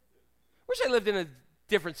 Wish I lived in a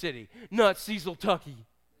different city, not Cecil, Tucky.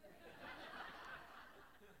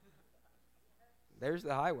 There's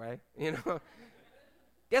the highway,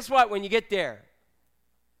 Guess what? When you get there,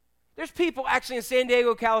 there's people actually in San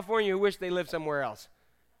Diego, California who wish they lived somewhere else.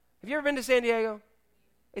 Have you ever been to San Diego?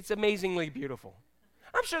 It's amazingly beautiful.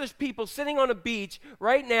 I'm sure there's people sitting on a beach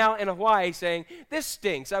right now in Hawaii saying, this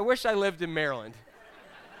stinks. I wish I lived in Maryland.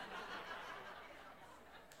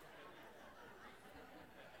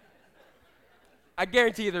 I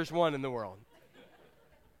guarantee you there's one in the world.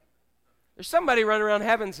 There's somebody running around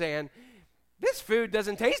heaven saying, this food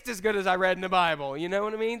doesn't taste as good as I read in the Bible. You know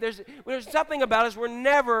what I mean? There's something about us, we're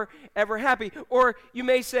never, ever happy. Or you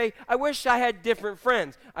may say, I wish I had different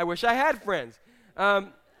friends. I wish I had friends.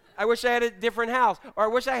 I wish I had a different house. Or I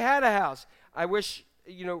wish I had a house. I wish,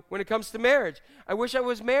 when it comes to marriage, I wish I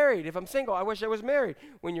was married. If I'm single, I wish I was married.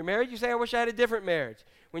 When you're married, you say, I wish I had a different marriage.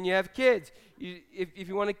 When you have kids, if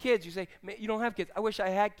you wanted kids, you say, you don't have kids. I wish I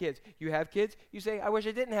had kids. You have kids, you say, I wish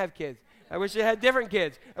I didn't have kids. I wish I had different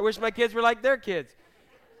kids. I wish my kids were like their kids.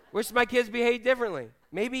 Wish my kids behaved differently.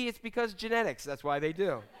 Maybe it's because genetics, that's why they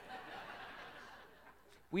do.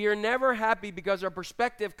 We are never happy because our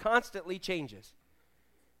perspective constantly changes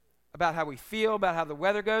about how we feel, about how the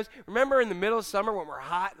weather goes. Remember in the middle of summer when we're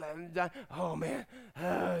hot, oh man,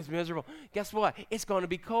 it's miserable. Guess what? It's going to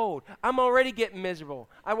be cold. I'm already getting miserable.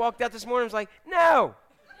 I walked out this morning, I was like, no.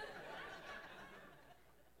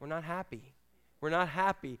 We're not happy. We're not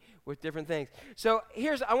happy with different things. So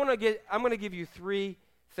I'm going to give you 3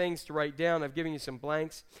 things to write down. I've given you some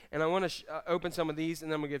blanks, and I want to open some of these,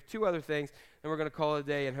 and then we'll give 2 other things, and we're going to call it a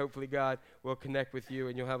day, and hopefully God will connect with you,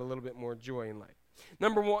 and you'll have a little bit more joy in life.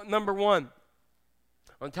 Number one,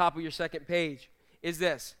 on top of your second page, is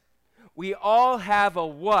this. We all have a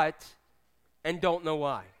what and don't know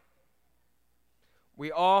why.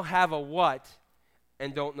 We all have a what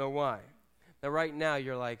and don't know why. Now, right now,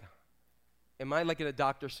 you're like, am I like in a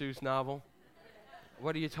Dr. Seuss novel?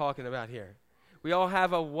 What are you talking about here? We all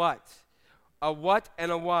have a what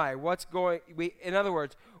and a why. In other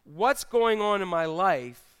words, what's going on in my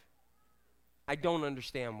life, I don't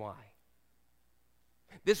understand why.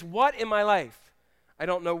 This what in my life, I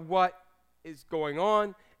don't know what is going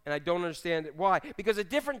on, and I don't understand why. Because at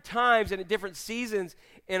different times and at different seasons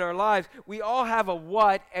in our lives, we all have a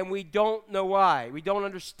what, and we don't know why. We don't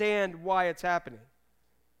understand why it's happening.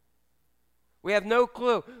 We have no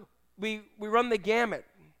clue. We run the gamut.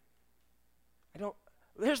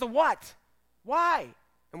 Here's the what. Why?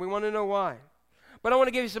 And we want to know why. But I want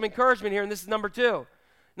to give you some encouragement here, and this is number 2.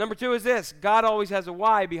 Number 2 is this: God always has a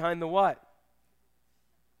why behind the what.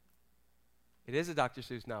 It is a Dr.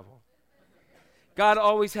 Seuss novel. God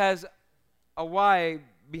always has a why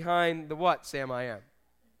behind the what, Sam I am.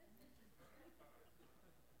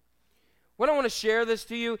 When I want to share this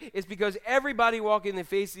to you is because everybody walking the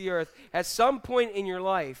face of the earth has some point in your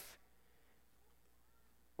life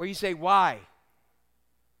where you say, why?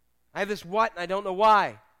 I have this what and I don't know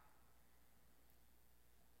why.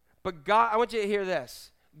 But God, I want you to hear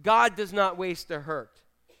this. God does not waste a hurt.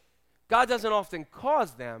 God doesn't often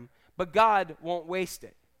cause them, but God won't waste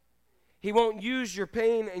it. He won't use your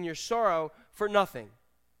pain and your sorrow for nothing.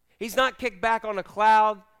 He's not kicked back on a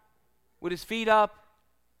cloud with his feet up,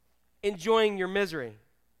 enjoying your misery.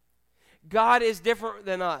 God is different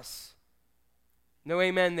than us. No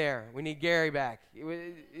amen there. We need Gary back.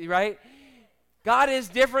 Right? God is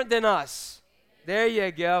different than us. There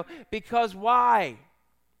you go. Because why?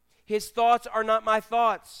 His thoughts are not my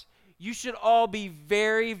thoughts. You should all be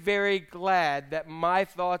very, very glad that my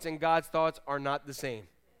thoughts and God's thoughts are not the same.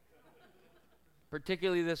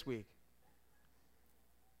 Particularly this week.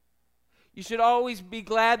 You should always be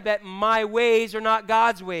glad that my ways are not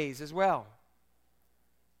God's ways as well.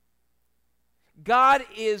 God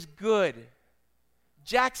is good.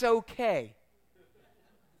 Jack's okay.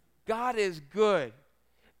 God is good.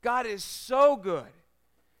 God is so good.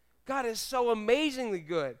 God is so amazingly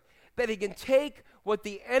good that he can take what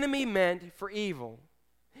the enemy meant for evil,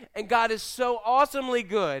 and God is so awesomely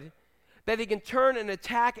good that he can turn an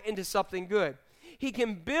attack into something good. He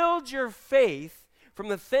can build your faith from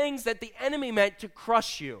the things that the enemy meant to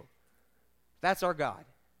crush you. That's our God.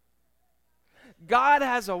 God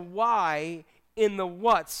has a why in the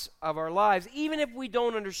whats of our lives, even if we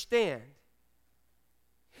don't understand.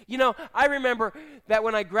 You know, I remember that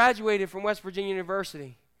when I graduated from West Virginia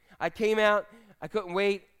University, I came out, I couldn't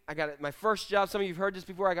wait. I got my first job. Some of you have heard this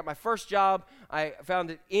before. I got my first job. I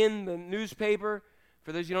found it in the newspaper.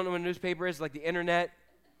 For those of you who don't know what a newspaper is, like the internet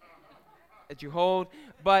that you hold.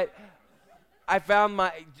 But I found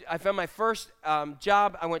my first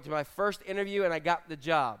job. I went to my first interview, and I got the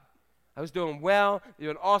job. I was doing well. They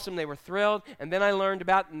were doing awesome. They were thrilled. And then I learned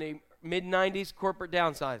about in the mid-'90s corporate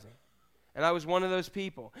downsizing. And I was one of those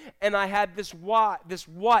people. And I had this what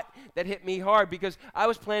that hit me hard because I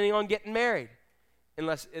was planning on getting married in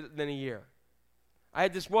less than a year. I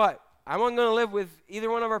had this what. I wasn't going to live with either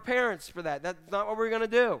one of our parents for that. That's not what we were going to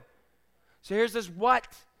do. So here's this what.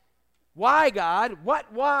 Why, God? What,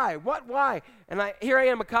 why? What, why? And here I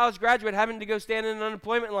am, a college graduate, having to go stand in an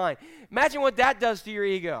unemployment line. Imagine what that does to your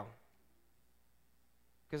ego.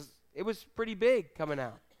 Because it was pretty big coming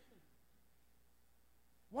out.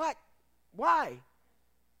 What? Why?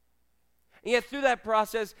 And yet through that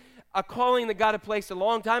process, a calling that God had placed a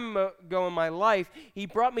long time ago in my life, he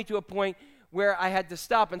brought me to a point where I had to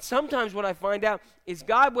stop. And sometimes what I find out is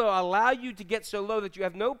God will allow you to get so low that you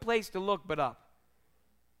have no place to look but up.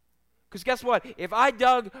 Because guess what? If I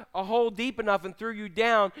dug a hole deep enough and threw you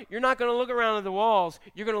down, you're not going to look around at the walls.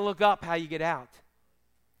 You're going to look up how you get out.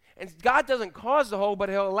 And God doesn't cause the hole, but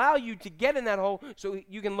he'll allow you to get in that hole so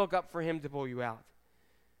you can look up for him to pull you out.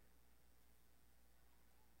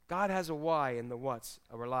 God has a why in the whats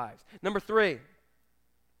of our lives. Number 3,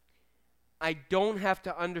 I don't have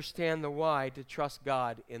to understand the why to trust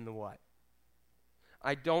God in the what.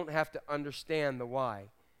 I don't have to understand the why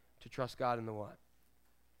to trust God in the what.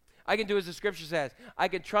 I can do as the scripture says. I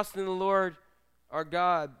can trust in the Lord our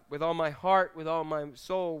God with all my heart, with all my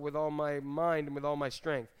soul, with all my mind, and with all my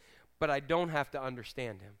strength. But I don't have to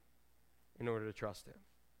understand him in order to trust him.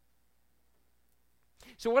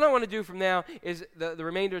 So what I want to do from now is the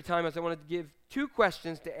remainder of the time is I want to give 2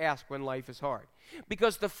 questions to ask when life is hard.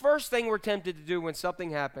 Because the first thing we're tempted to do when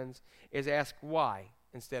something happens is ask why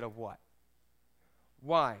instead of what.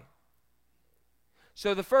 Why?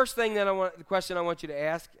 So the first thing the question I want you to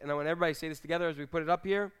ask, and I want everybody to say this together as we put it up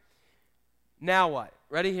here. Now what?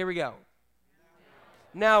 Ready? Here we go.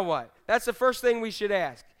 Now what? That's the first thing we should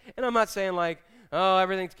ask. And I'm not saying like, oh,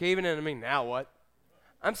 everything's caving in. I mean, now what?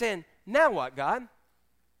 I'm saying, now what, God?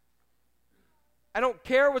 I don't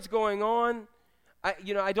care what's going on.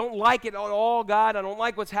 I don't like it at all, God. I don't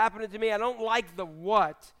like what's happening to me. I don't like the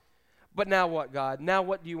what. But now what, God? Now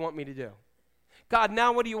what do you want me to do? God,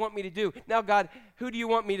 now what do you want me to do? Now, God, who do you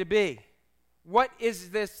want me to be? What is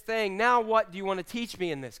this thing? Now what do you want to teach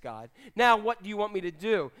me in this, God? Now what do you want me to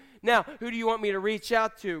do? Now, who do you want me to reach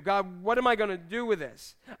out to? God, what am I going to do with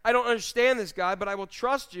this? I don't understand this, God, but I will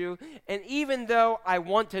trust you. And even though I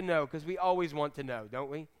want to know, because we always want to know,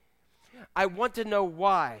 don't we? I want to know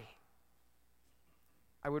why.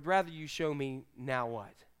 I would rather you show me now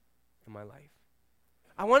what in my life.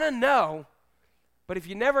 I want to know, but if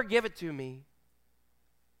you never give it to me,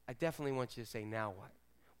 I definitely want you to say, now what?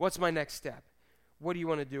 What's my next step? What do you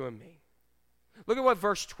want to do in me? Look at what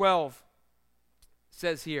verse 12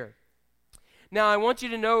 says here. Now I want you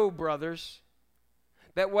to know, brothers,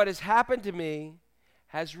 that what has happened to me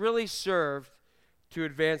has really served to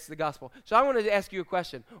advance the gospel. So I wanted to ask you a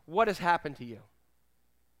question. What has happened to you?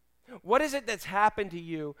 What is it that's happened to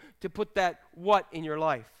you to put that what in your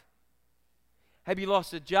life? Have you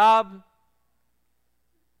lost a job?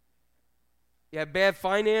 You have bad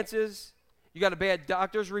finances? You got a bad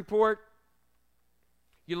doctor's report?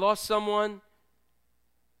 You lost someone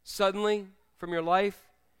suddenly from your life?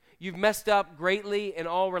 You've messed up greatly in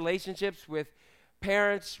all relationships with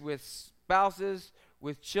parents, with spouses,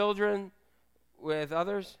 with children, with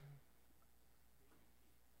others?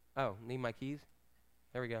 Oh, need my keys?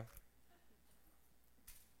 There we go.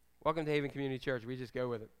 Welcome to Haven Community Church. We just go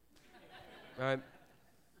with it. All right.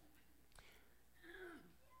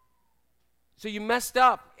 So you messed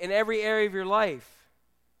up in every area of your life.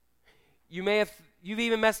 You've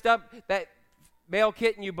even messed up that male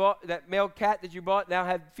kitten you bought, that male cat that you bought now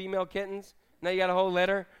had female kittens. Now you got a whole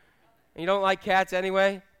litter. And you don't like cats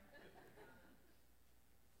anyway.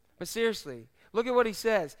 But seriously, look at what he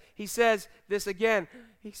says. He says this again.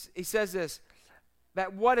 He says this,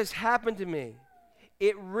 that what has happened to me,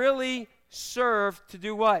 it really served to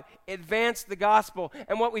do what? Advance the gospel.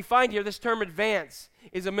 And what we find here, this term advance,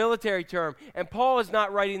 is a military term. And Paul is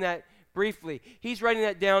not writing that briefly. He's writing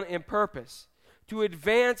that down in purpose. To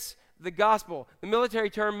advance the gospel. The military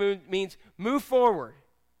term means move forward.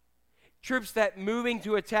 Troops that moving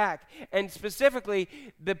to attack. And specifically,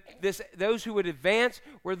 those who would advance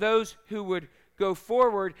were those who would go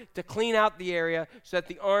forward to clean out the area so that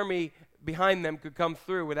the army behind them could come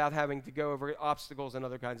through without having to go over obstacles and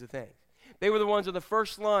other kinds of things. They were the ones on the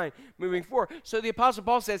first line moving forward. So the Apostle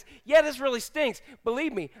Paul says, yeah, this really stinks.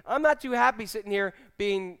 Believe me, I'm not too happy sitting here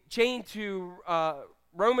being chained to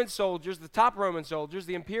Roman soldiers, the top Roman soldiers,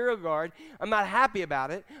 the imperial guard. I'm not happy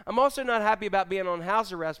about it. I'm also not happy about being on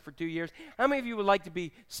house arrest for 2 years. How many of you would like to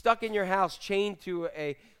be stuck in your house chained to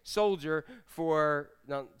a soldier for,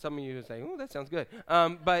 now some of you would say, oh, that sounds good.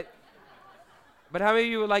 But how many of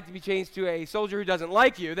you would like to be chained to a soldier who doesn't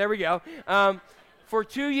like you? There we go. For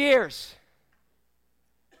 2 years.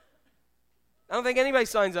 I don't think anybody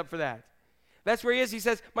signs up for that. That's where he is. He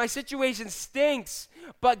says, my situation stinks,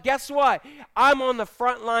 but guess what? I'm on the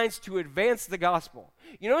front lines to advance the gospel.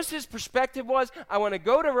 You notice his perspective was, I want to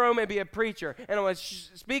go to Rome and be a preacher, and I want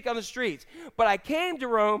to speak on the streets. But I came to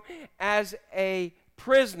Rome as a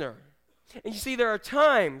prisoner. And you see, there are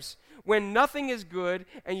times when nothing is good,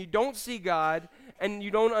 and you don't see God, and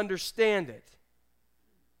you don't understand it.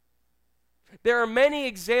 There are many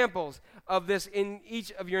examples of this in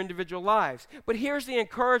each of your individual lives. But here's the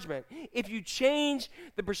encouragement. If you change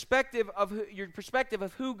the perspective of your perspective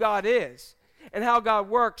of who God is and how God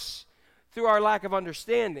works through our lack of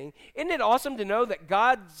understanding, isn't it awesome to know that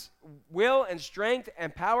God's will and strength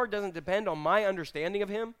and power doesn't depend on my understanding of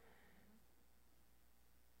him?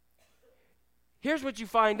 Here's what you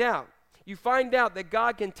find out. You find out that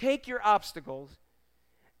God can take your obstacles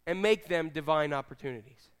and make them divine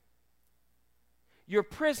opportunities. Your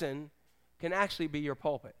prison can actually be your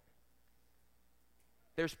pulpit.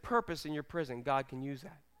 There's purpose in your prison. God can use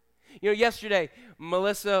that. You know, yesterday,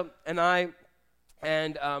 Melissa and I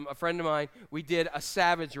and a friend of mine, we did a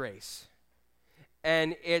Savage race.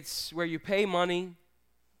 And it's where you pay money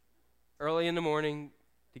early in the morning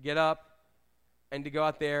to get up and to go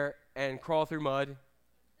out there and crawl through mud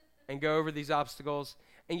and go over these obstacles.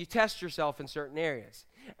 And you test yourself in certain areas.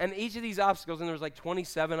 And each of these obstacles, and there was like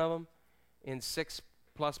 27 of them, in 6+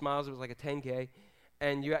 miles, it was like a 10K,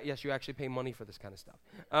 and you actually pay money for this kind of stuff.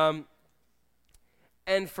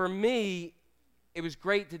 And for me, it was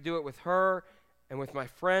great to do it with her and with my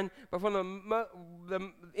friend. But from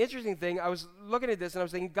the interesting thing, I was looking at this and I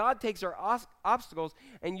was thinking, God takes our obstacles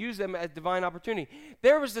and use them as divine opportunity.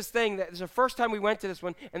 There was this thing that it's the first time we went to this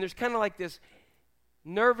one, and there's kind of like this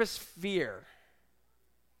nervous fear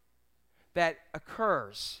that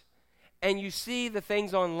occurs. And you see the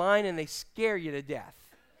things online and they scare you to death.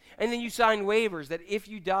 And then you sign waivers that if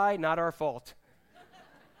you die, not our fault.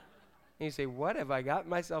 And you say, what have I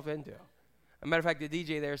gotten myself into? As a matter of fact, the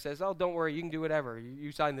DJ there says, oh, don't worry, you can do whatever.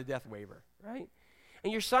 You sign the death waiver, right?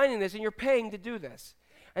 And you're signing this and you're paying to do this.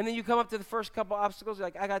 And then you come up to the first couple obstacles, you're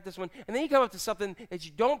like, I got this one. And then you come up to something that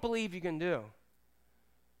you don't believe you can do.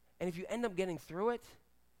 And if you end up getting through it,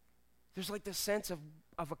 there's like this sense of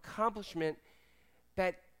accomplishment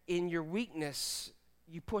that in your weakness,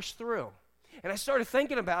 you push through. And I started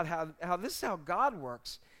thinking about how this is how God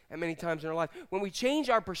works at many times in our life. When we change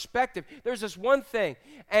our perspective, there's this one thing.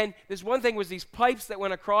 And this one thing was these pipes that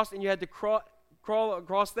went across, and you had to crawl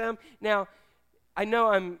across them. Now, I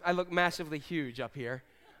know I look massively huge up here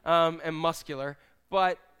and muscular,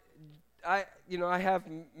 but I have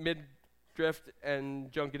mid-drift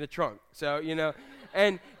and junk in the trunk. So,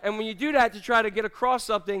 and when you do that to try to get across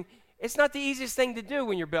something, it's not the easiest thing to do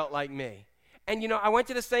when you're built like me. And, I went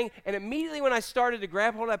to this thing, and immediately when I started to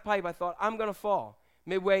grab hold of that pipe, I thought, I'm going to fall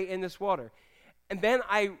midway in this water. And then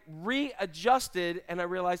I readjusted, and I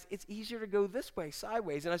realized it's easier to go this way,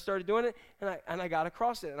 sideways. And I started doing it, and I got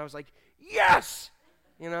across it. And I was like, yes!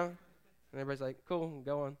 And everybody's like, cool,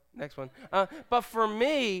 go on, next one. But for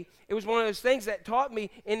me, it was one of those things that taught me,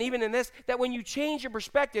 and even in this, that when you change your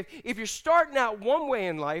perspective, if you're starting out one way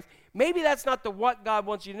in life, maybe that's not what God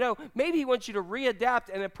wants you to know. Maybe he wants you to readapt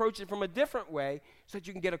and approach it from a different way so that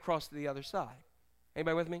you can get across to the other side.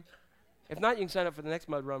 Anybody with me? If not, you can sign up for the next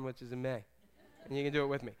mud run, which is in May, and you can do it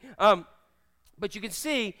with me. But you can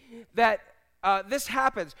see that this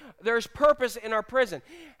happens. There's purpose in our prison.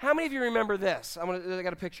 How many of you remember this? I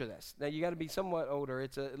got to picture this. Now, you got to be somewhat older.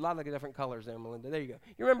 It's a lot of different colors there, Melinda. There you go.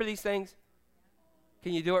 You remember these things?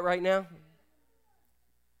 Can you do it right now?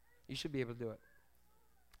 You should be able to do it,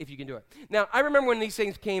 if you can do it. Now, I remember when these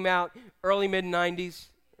things came out, early, mid-'90s,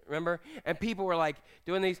 remember? And people were, like,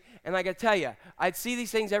 doing these. And I got to tell you, I'd see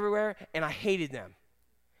these things everywhere, and I hated them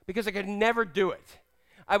because I could never do it.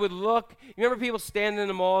 I would look. You remember people standing in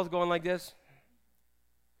the malls going like this?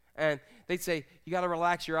 And they'd say, you got to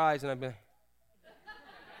relax your eyes. And I'd be like,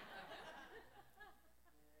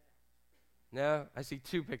 no, I see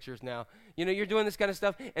two pictures now. You're doing this kind of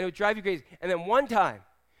stuff, and it would drive you crazy. And then one time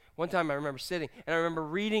I remember sitting, and I remember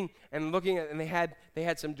reading and looking at, and they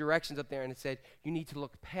had some directions up there, and it said, you need to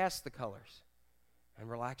look past the colors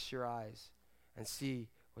and relax your eyes and see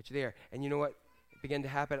what's there. And you know what began to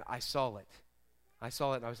happen? I saw it,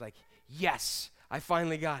 and I was like, yes, I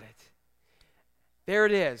finally got it. There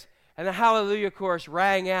it is. And the Hallelujah chorus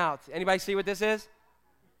rang out. Anybody see what this is?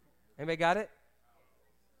 Anybody got it?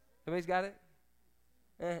 Nobody's got it?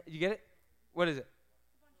 You get it? What is it?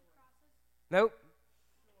 Nope.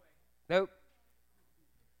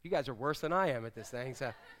 You guys are worse than I am at this thing.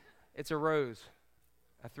 So it's a rose,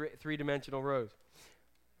 a three-dimensional rose.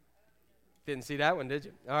 Didn't see that one, did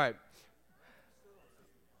you? All right.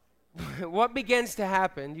 What begins to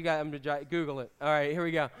happen? I'm gonna Google it. All right, here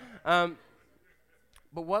we go.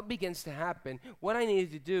 But what begins to happen, what I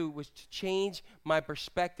needed to do was to change my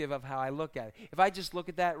perspective of how I look at it. If I just look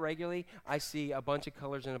at that regularly, I see a bunch of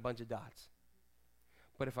colors and a bunch of dots.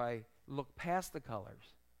 But if I look past the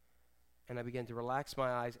colors and I begin to relax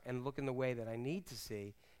my eyes and look in the way that I need to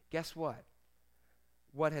see, guess what?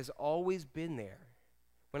 What has always been there,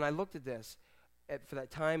 when I looked at this for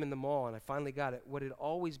that time in the mall and I finally got it, what had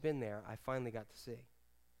always been there, I finally got to see.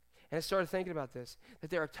 And I started thinking about this, that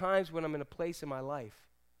there are times when I'm in a place in my life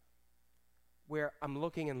where I'm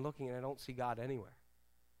looking and I don't see God anywhere.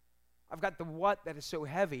 I've got the what that is so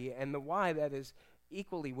heavy and the why that is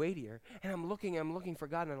equally weightier, and I'm looking for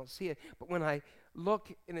God and I don't see it. But when I look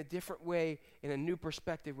in a different way, in a new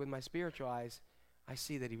perspective with my spiritual eyes, I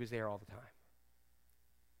see that he was there all the time.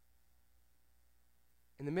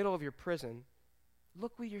 In the middle of your prison,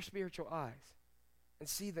 look with your spiritual eyes and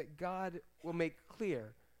see that God will make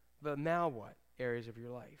clear the now what areas of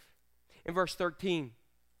your life. In verse 13,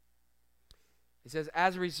 it says,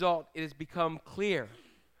 as a result, it has become clear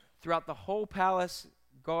throughout the whole palace,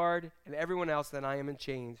 guard, and everyone else that I am in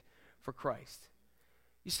chains for Christ.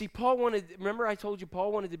 You see, remember I told you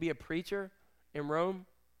Paul wanted to be a preacher in Rome?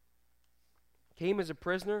 Came as a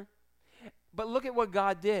prisoner. But look at what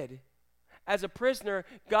God did. As a prisoner,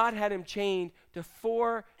 God had him chained to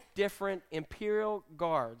 4 different imperial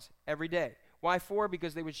guards every day. Why 4?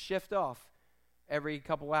 Because they would shift off every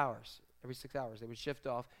couple hours, every 6 hours. They would shift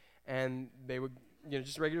off, and they would,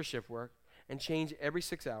 just regular shift work, and change every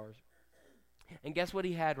 6 hours. And guess what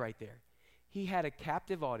he had right there? He had a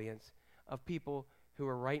captive audience of people who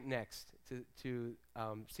were right next to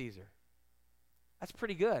Caesar. That's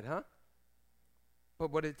pretty good, huh?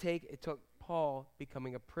 But what did it take? It took Paul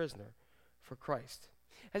becoming a prisoner for Christ.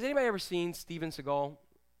 Has anybody ever seen Steven Seagal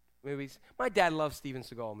movies? My dad loves Steven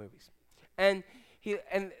Seagal movies. And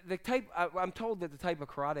the type, I'm told that the type of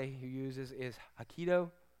karate he uses is Aikido,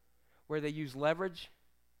 where they use leverage.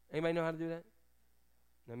 Anybody know how to do that?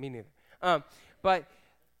 No, me neither. But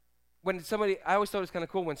when somebody, I always thought it was kind of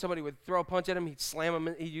cool when somebody would throw a punch at him, he'd slam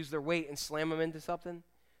him, he'd use their weight and slam him into something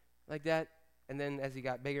like that. And then as he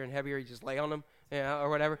got bigger and heavier, he'd just lay on him, or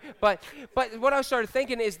whatever. But what I started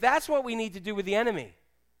thinking is that's what we need to do with the enemy.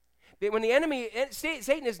 When the enemy,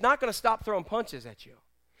 Satan is not going to stop throwing punches at you.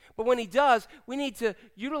 But when he does, we need to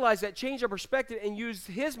utilize that, change our perspective, and use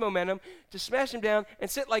his momentum to smash him down and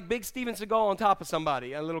sit like big Steven Seagal on top of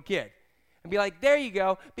somebody, a little kid. And be like, there you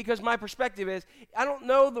go, because my perspective is, I don't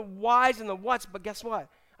know the whys and the whats, but guess what?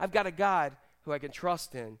 I've got a God who I can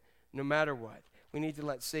trust in no matter what. We need to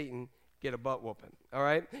let Satan get a butt whooping, all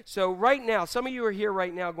right? So right now, some of you are here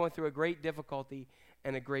right now going through a great difficulty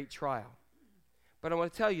and a great trial. But I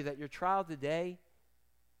want to tell you that your trial today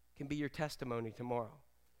can be your testimony tomorrow.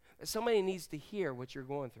 That somebody needs to hear what you're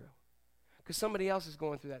going through because somebody else is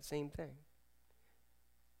going through that same thing.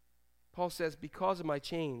 Paul says, because of my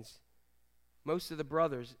chains, most of the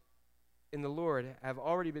brothers in the Lord have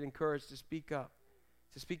already been encouraged to speak up,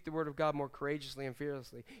 to speak the word of God more courageously and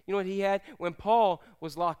fearlessly. You know what he had? When Paul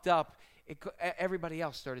was locked up, everybody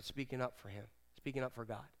else started speaking up for him, speaking up for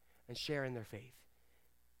God, and sharing their faith.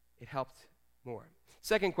 It helped more.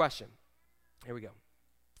 Second question. Here we go.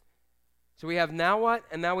 So we have now what,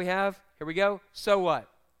 and now we have, here we go, so what?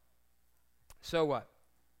 So what?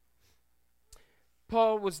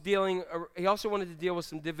 Paul was he also wanted to deal with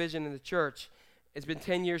some division in the church. It's been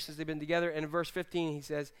 10 years since they've been together, and in verse 15 he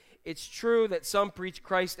says, it's true that some preach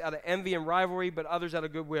Christ out of envy and rivalry, but others out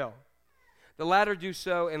of goodwill. The latter do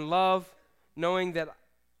so in love, knowing that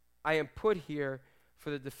I am put here for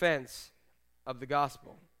the defense of the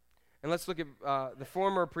gospel. And let's look at the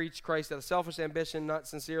former preach Christ out of selfish ambition, not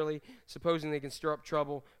sincerely, supposing they can stir up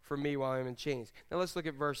trouble for me while I'm in chains. Now let's look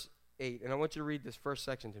at verse 8, and I want you to read this first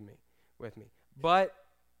section with me. But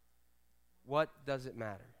what does it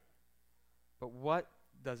matter? But what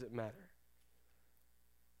does it matter?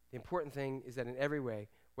 The important thing is that in every way,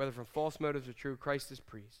 whether from false motives or true, Christ is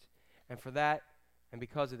preached. And for that, and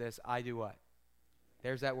because of this, I do what?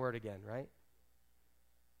 There's that word again, right?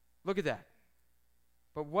 Look at that.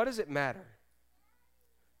 But what does it matter?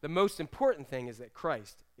 The most important thing is that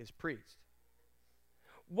Christ is preached.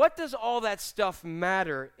 What does all that stuff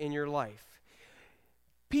matter in your life?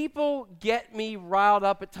 People get me riled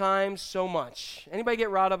up at times so much. Anybody get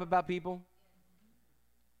riled up about people?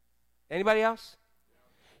 Anybody else?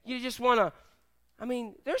 You just want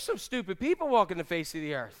to, there's some stupid people walking the face of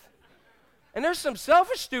the earth. And there's some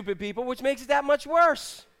selfish, stupid people, which makes it that much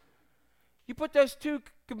worse. You put those two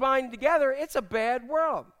combined together, it's a bad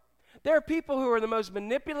world. There are people who are the most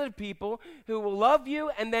manipulative people who will love you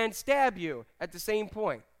and then stab you at the same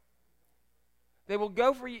point. They will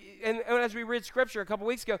go for you, and as we read scripture a couple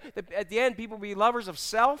weeks ago, at the end, people will be lovers of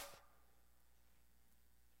self,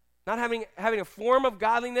 not having a form of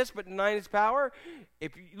godliness but denying its power.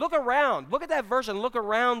 If you look around, look at that verse and look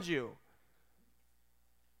around you.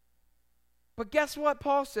 But guess what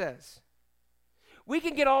Paul says? We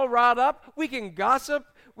can get all riled up, we can gossip,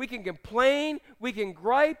 we can complain, we can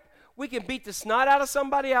gripe, we can beat the snot out of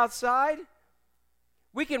somebody outside,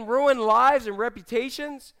 we can ruin lives and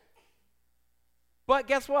reputations. But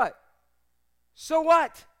guess what? So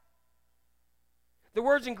what? The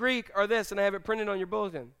words in Greek are this, and I have it printed on your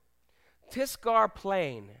bulletin. Tiskar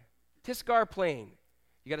plain. Tiskar plain.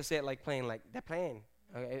 You got to say it like plain, like that plain.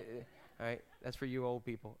 Okay, all right, that's for you old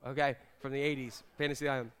people. Okay, from the 80s, Fantasy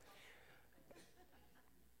Island.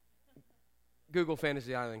 Google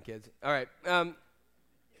Fantasy Island, kids. All right.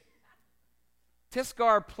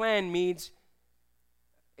 Tiskar plain means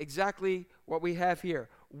exactly what we have here.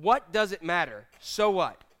 What does it matter? So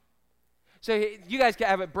what? So you guys can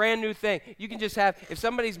have a brand new thing. You can just have, if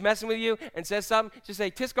somebody's messing with you and says something, just say,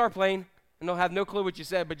 Tiskar plain, and they'll have no clue what you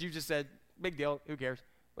said, but you just said, big deal, who cares?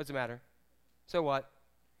 What's the matter? So what?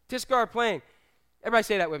 Tiskar plain. Everybody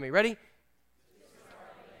say that with me. Ready?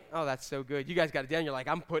 Oh, that's so good. You guys got it down. You're like,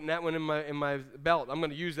 I'm putting that one in my belt. I'm going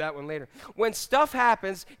to use that one later. When stuff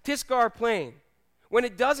happens, Tiskar plain. When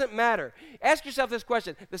it doesn't matter. Ask yourself this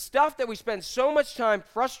question. The stuff that we spend so much time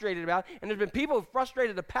frustrated about, and there's been people who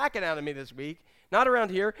frustrated the packet out of me this week, not around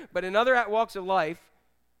here, but in other walks of life.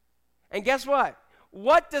 And guess what?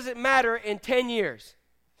 What does it matter in 10 years?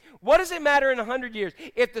 What does it matter in 100 years?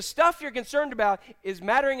 If the stuff you're concerned about is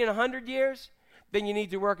mattering in 100 years, then you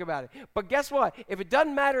need to work about it. But guess what? If it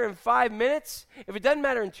doesn't matter in 5 minutes, if it doesn't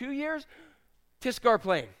matter in 2 years, Tiskar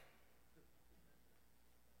plain.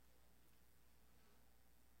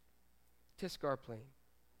 Tiskar plain.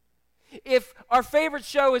 If our favorite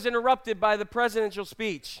show is interrupted by the presidential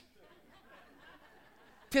speech,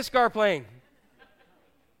 Tiskar plain.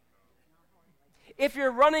 If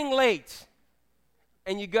you're running late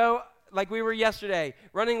and you go like we were yesterday,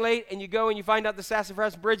 running late, and you go and you find out the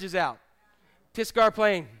Sassafras Bridge is out. Tiscar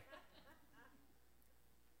Plain.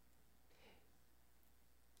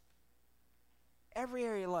 Every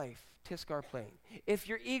area of life, Tiscar Plain. If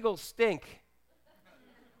your Eagles stink,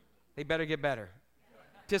 they better get better.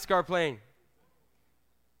 Tiscar Plain.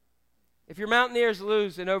 If your Mountaineers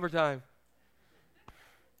lose in overtime,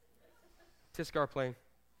 Tiscar Plain.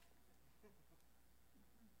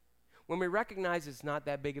 When we recognize it's not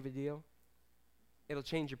that big of a deal, it'll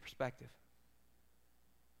change your perspective.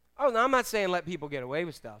 Oh, no, I'm not saying let people get away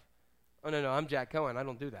with stuff. Oh, no, I'm Jack Cohen. I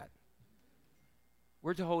don't do that.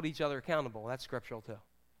 We're to hold each other accountable. That's scriptural too.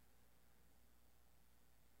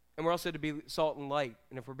 And we're also to be salt and light.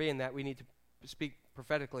 And if we're being that, we need to speak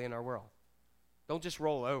prophetically in our world. Don't just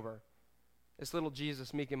roll over. This little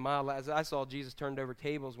Jesus, meek and mild, as I saw Jesus turned over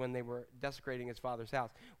tables when they were desecrating his Father's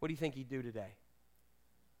house. What do you think he'd do today?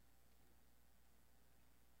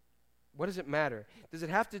 What does it matter? Does it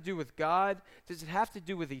have to do with God? Does it have to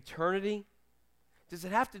do with eternity? Does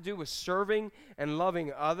it have to do with serving and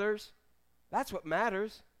loving others? That's what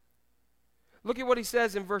matters. Look at what he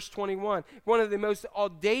says in verse 21. One of the most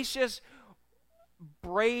audacious,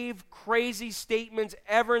 brave, crazy statements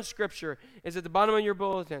ever in Scripture is at the bottom of your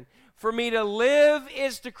bulletin. For me to live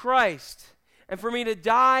is to Christ, and for me to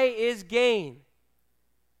die is gain.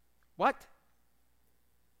 What?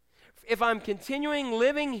 If I'm continuing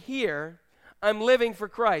living here, I'm living for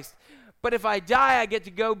Christ. But if I die, I get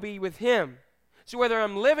to go be with him. So whether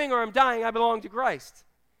I'm living or I'm dying, I belong to Christ.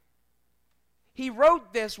 He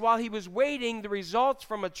wrote this while he was waiting the results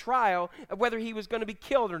from a trial of whether he was going to be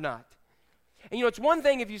killed or not. And you know, it's one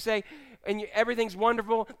thing if you say, everything's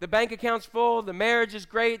wonderful, the bank account's full, the marriage is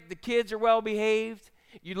great, the kids are well behaved,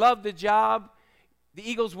 you love the job, the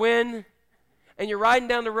Eagles win, and you're riding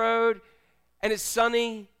down the road, and it's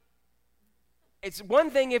sunny. It's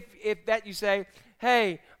one thing if that you say,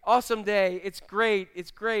 hey, awesome day, it's great,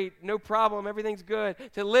 no problem, everything's good.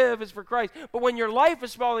 To live is for Christ. But when your life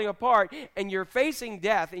is falling apart and you're facing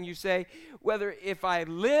death and you say, whether if I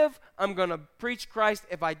live, I'm going to preach Christ.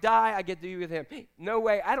 If I die, I get to be with him. No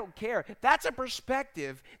way, I don't care. That's a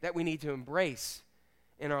perspective that we need to embrace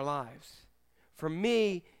in our lives. For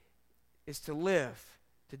me, is to live.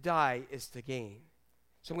 To die is to gain.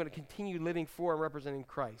 So I'm going to continue living for and representing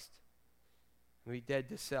Christ. And be dead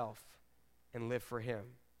to self and live for him.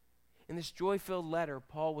 In this joy-filled letter,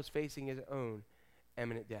 Paul was facing his own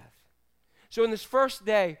imminent death. So in this first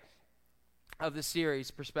day of the series,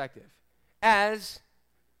 Perspective, as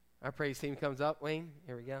our praise team comes up, Wayne,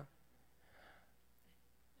 here we go.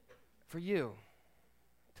 For you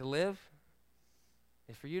to live,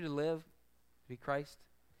 is for you to live, to be Christ.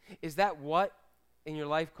 Is that what in your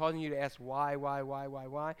life causing you to ask why?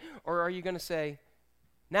 Or are you going to say,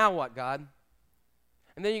 now what, God?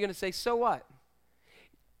 And then you're going to say, so what?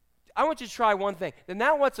 I want you to try one thing. The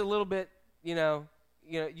now what's a little bit, you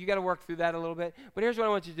got to work through that a little bit. But here's what I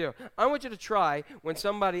want you to do. I want you to try when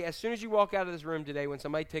somebody, as soon as you walk out of this room today, when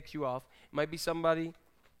somebody ticks you off, it might be somebody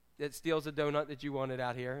that steals a donut that you wanted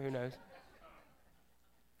out here, who knows.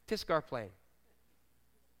 Tiscar Plain.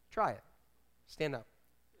 Try it. Stand up.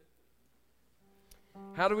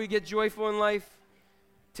 How do we get joyful in life?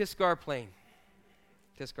 Tiscar Plain.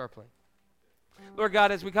 Tiscar Plain. Lord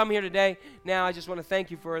God, as we come here today, now I just want to thank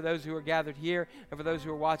you for those who are gathered here and for those who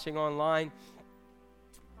are watching online.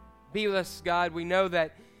 Be with us, God. We know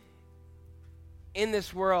that in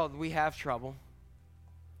this world we have trouble.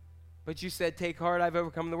 But you said, take heart, I've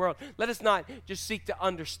overcome the world. Let us not just seek to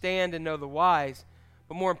understand and know the whys,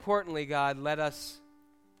 but more importantly, God, let us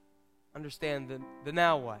understand the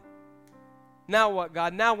now what. Now what,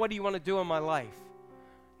 God? Now what do you want to do in my life?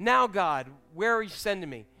 Now, God, where are you sending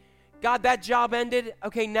me? God, that job ended.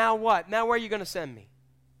 Okay, now what? Now where are you going to send me?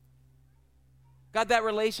 God, that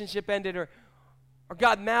relationship ended. Or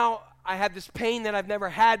God, now I have this pain that I've never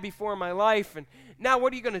had before in my life. And now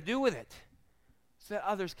what are you going to do with it? So that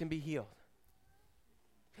others can be healed.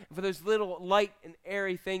 And for those little light and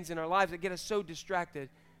airy things in our lives that get us so distracted,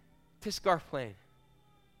 Tiscar Plain.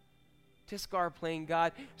 Tiscar Plain,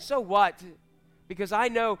 God. So what? Because I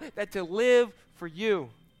know that to live for you,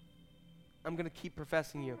 I'm going to keep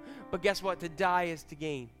professing you. But guess what? To die is to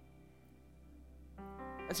gain.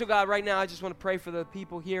 And so, God, right now, I just want to pray for the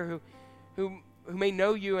people here who may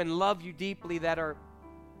know you and love you deeply, that are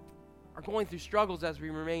going through struggles as we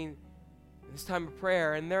remain in this time of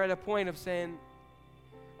prayer. And they're at a point of saying,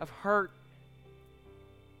 of hurt.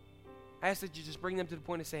 I ask that you just bring them to the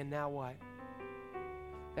point of saying, now what?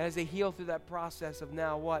 That as they heal through that process of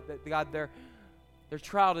now what, that God, their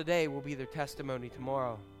trial today will be their testimony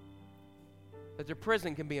tomorrow. That their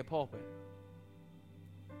prison can be a pulpit.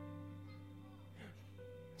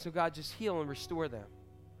 So God, just heal and restore them.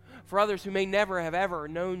 For others who may never have ever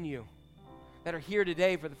known you, that are here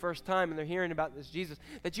today for the first time and they're hearing about this Jesus,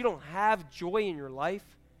 that you don't have joy in your life.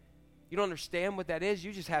 You don't understand what that is.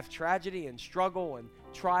 You just have tragedy and struggle and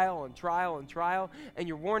trial and trial and trial, and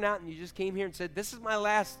you're worn out and you just came here and said, this is my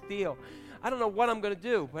last deal. I don't know what I'm going to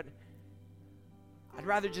do, but I'd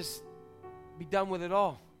rather just be done with it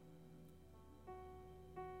all.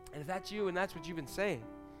 And if that's you and that's what you've been saying,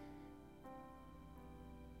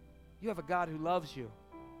 you have a God who loves you.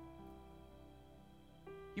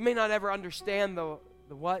 You may not ever understand the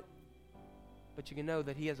what, but you can know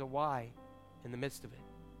that he has a why in the midst of it.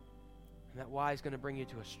 And that why is going to bring you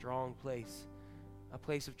to a strong place, a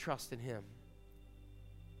place of trust in him,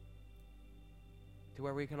 to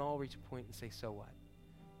where we can all reach a point and say, so what?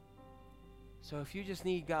 So if you just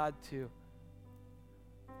need God to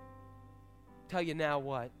tell you now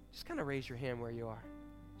what, just kind of raise your hand where you are.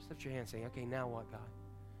 Just lift your hand saying, okay, now what, God?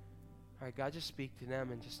 All right, God, just speak to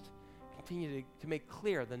them and just continue to make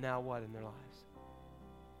clear the now what in their lives.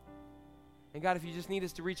 And God, if you just need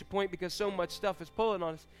us to reach a point because so much stuff is pulling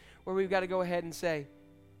on us, where we've got to go ahead and say,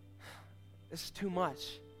 this is too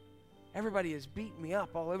much. Everybody is beating me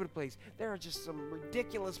up all over the place. There are just some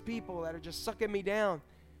ridiculous people that are just sucking me down.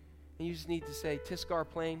 And you just need to say, Tiscar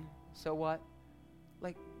Plain, so what?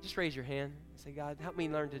 Like, just raise your hand and say, God, help me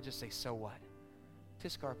learn to just say, so what?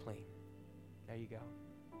 Tiscar Plain. There you go.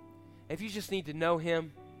 If you just need to know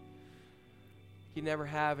him, you never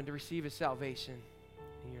have, and to receive his salvation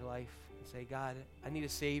in your life and say, God, I need a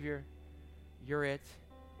Savior. You're it.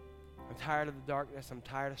 I'm tired of the darkness. I'm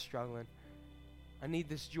tired of struggling. I need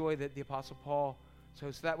this joy that the Apostle Paul,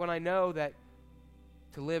 so that when I know that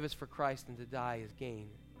to live is for Christ and to die is gain,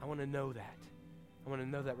 I want to know that. I want to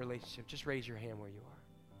know that relationship. Just raise your hand where you are.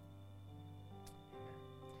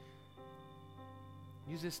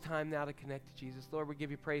 Use this time now to connect to Jesus. Lord, we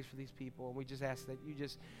give you praise for these people, and we just ask that you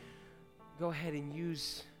just go ahead and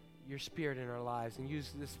use your Spirit in our lives and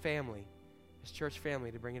use this family, this church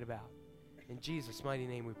family, to bring it about. In Jesus' mighty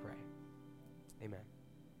name we pray. Amen.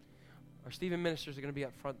 Our Stephen ministers are going to be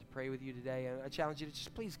up front to pray with you today, and I challenge you to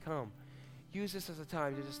just please come. Use this as a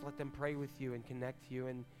time to just let them pray with you and connect to you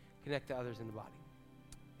and connect to others in the body.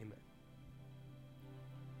 Amen.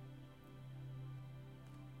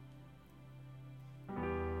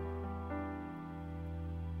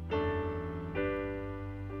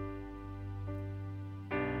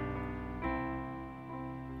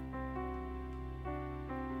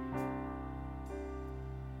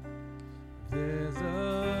 There's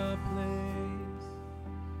a place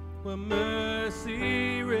where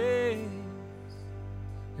mercy reigns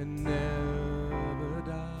and never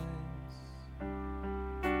dies.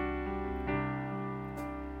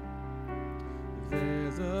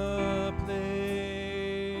 There's a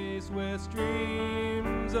place where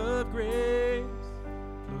streams of grace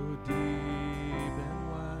flow deep and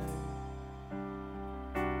wide,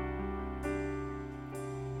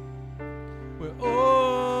 where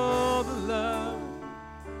all the love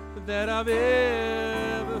that I've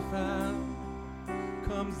ever found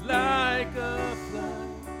comes like a flood,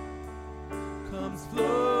 comes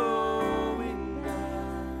flowing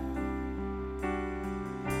down.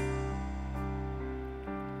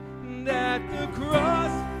 And at the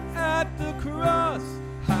cross,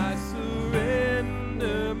 I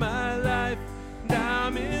surrender my life. And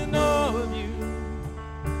I'm in awe of you.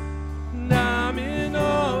 And I'm in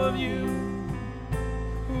awe of you.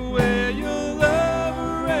 Where your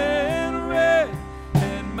love ran red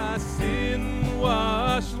and my sin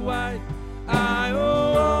washed white, I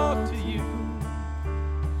owe all to you.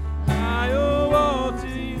 I owe all to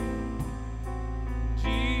you,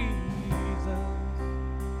 Jesus.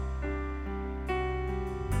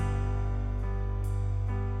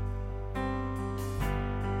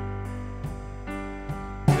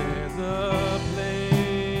 There's a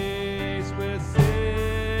place where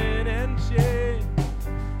sin and shame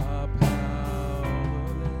are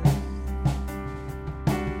powerless,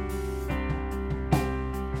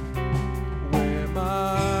 where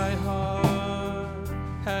my heart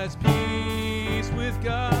has peace with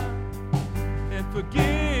God and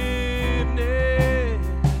forgiveness,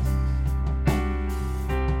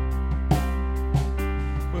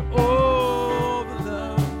 where all the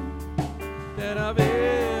love that I've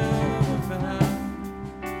ever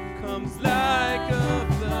found comes like a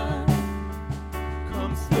flood,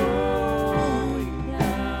 comes flowing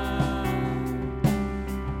down.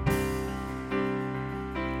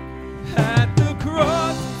 At the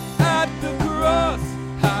cross,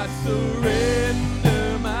 I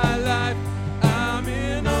surrender my life. I'm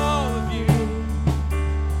in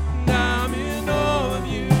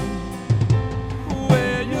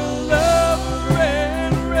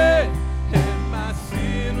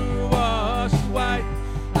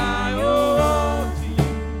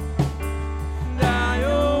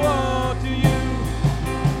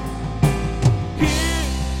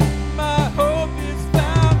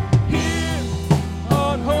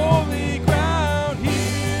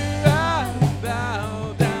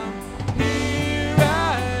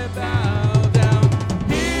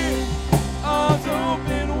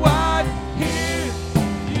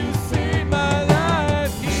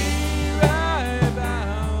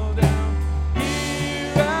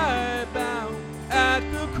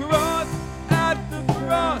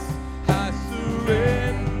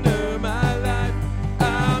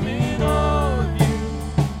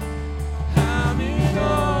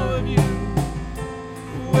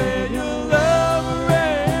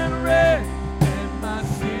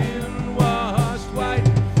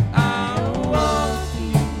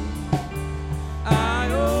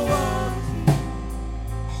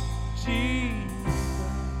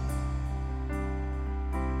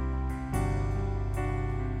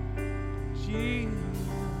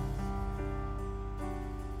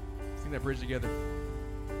that bridge together.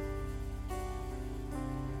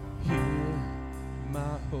 Here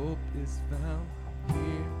my hope is found,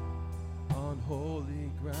 here on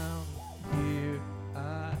holy ground. Here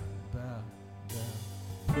I bow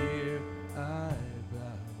down, here I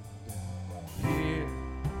bow down. Here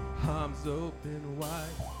arms open wide,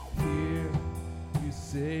 here you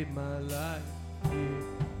saved my life. Here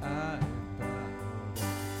I bow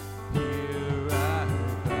down, here I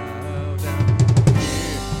bow down.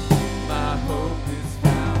 Here my hope is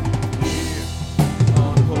found, here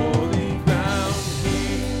on holy ground.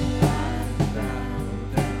 Here I bow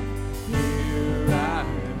down, here I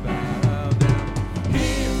bow down.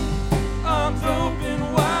 Here arms open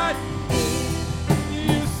wide,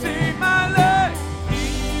 you saved my life.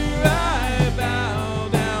 Here I bow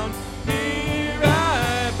down, here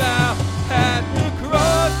I bow.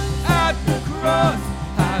 At the cross,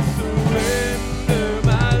 I surrender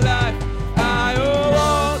my life. I owe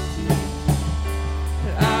all to you.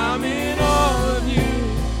 I'm in all of you.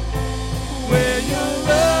 Where your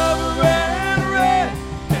love ran red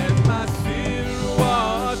and my sin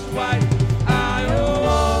washed white. I owe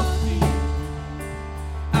all to you.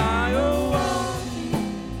 I owe all to you.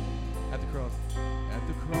 At the cross, at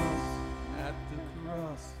the cross, at the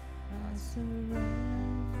cross, I surrender.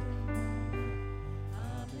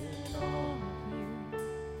 I'm in all of you.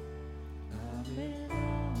 I'm in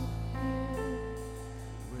all of you.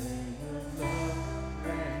 where your love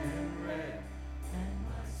ran red and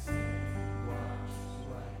my sin washed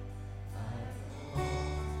white. I owe all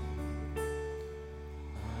to you.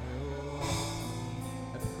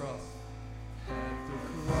 At the cross, at the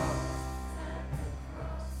cross.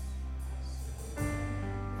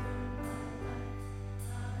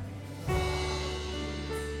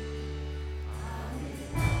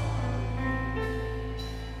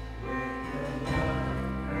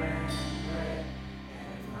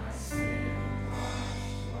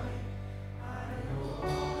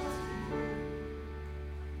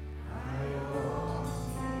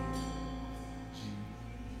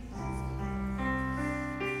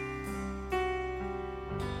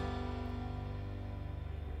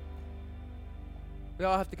 We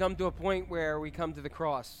all have to come to a point where we come to the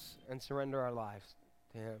cross and surrender our lives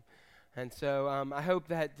to Him. And so I hope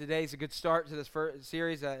that today's a good start to this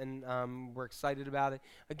series, and we're excited about it.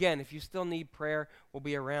 Again, if you still need prayer, we'll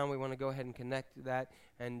be around. We want to go ahead and connect to that,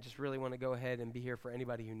 and just really want to go ahead and be here for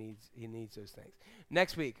anybody who needs those things.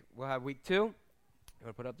 Next week, we'll have week 2. You want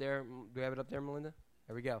to put it up there? Do we have it up there, Melinda?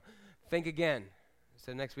 There we go. Think again.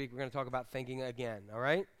 So next week, we're going to talk about thinking again, all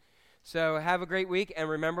right? So have a great week, and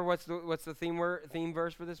remember what's the theme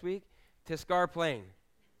verse for this week? Tiscar Plain.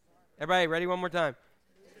 Everybody, ready? One more time.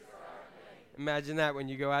 Imagine that when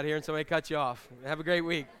you go out here and somebody cuts you off. Have a great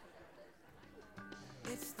week.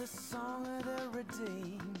 It's the song of the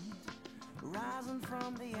redeemed, rising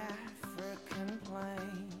from the African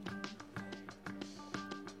plain.